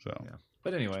Yeah.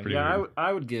 But anyway, pretty yeah, weird.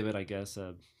 I would give it, I guess,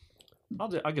 I'll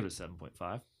give it a 7.5.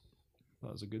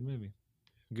 That was a good movie.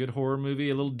 Good horror movie,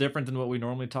 a little different than what we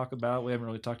normally talk about. We haven't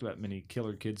really talked about many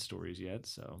killer kid stories yet,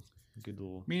 so good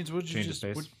little Means would you change of just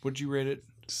pace. would you rate it?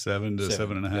 7 to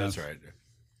 7.5. That's right.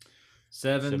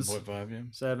 sevens, 7.5. Yeah.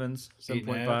 sevens, 8.5.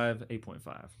 7.5,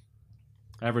 8.5.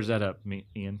 Average that up,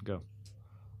 Ian. Go.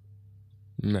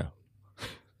 No.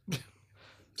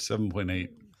 7.8.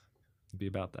 Be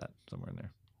about that somewhere in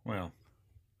there. Well,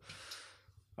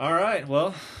 All right.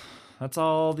 Well, that's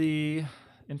all the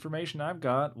information I've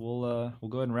got. We'll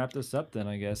go ahead and wrap this up then,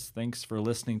 I guess. Thanks for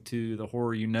listening to The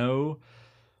Horror You Know.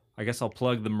 I guess I'll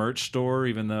plug the merch store,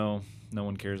 even though no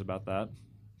one cares about that.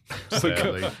 So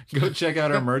Sadly. go check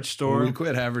out our merch store. We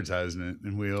quit advertising it,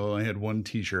 and we only had one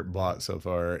T-shirt bought so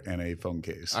far and a phone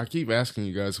case. I keep asking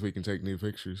you guys if we can take new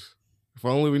pictures. If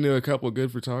only we knew a couple of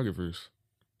good photographers.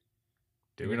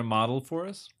 You're going to model for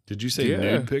us? Did you say Yeah.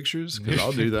 nude pictures? Because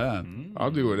I'll do that.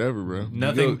 I'll do whatever, bro.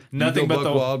 Nothing You go but buck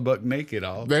the... wild, buck naked.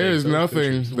 I'll There take is those nothing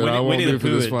pictures. that I won't Winnie do the for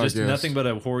Pooh this it. podcast. Just nothing but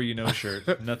a Horror You Know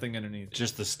shirt. Nothing underneath.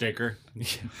 just the sticker.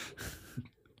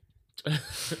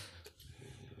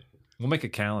 We'll make a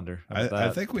calendar. How about I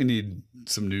that? think we need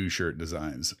some new shirt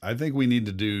designs. I think we need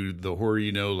to do the Horror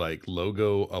You Know like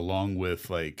logo along with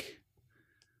like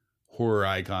horror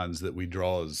icons that we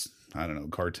draw as, I don't know,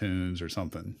 cartoons or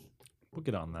something. We'll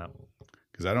get on that.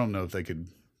 Because I don't know if they could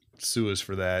sue us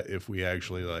for that if we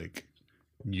actually like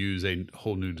use a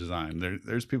whole new design.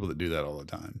 There's people that do that all the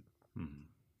time.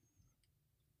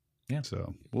 Yeah.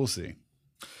 So we'll see.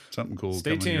 Something cool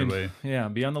Stay coming tuned. your way. Yeah,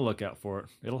 be on the lookout for it.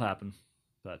 It'll happen.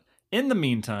 But in the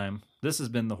meantime, this has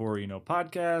been the Horror You Know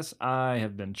podcast. I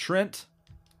have been Trent.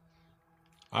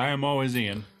 I am always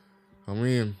Ian. I'm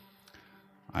in.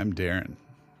 I'm Darren.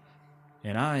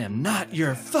 And I am not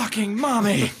your fucking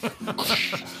mommy.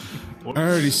 I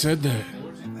already said that.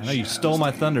 I know you stole my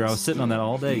thunder. I was sitting on that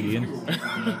all day, Ian.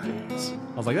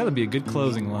 I was like, that'd be a good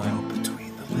closing line.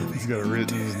 He's got a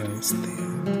written in his nose.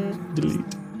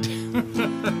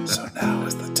 So now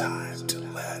is the time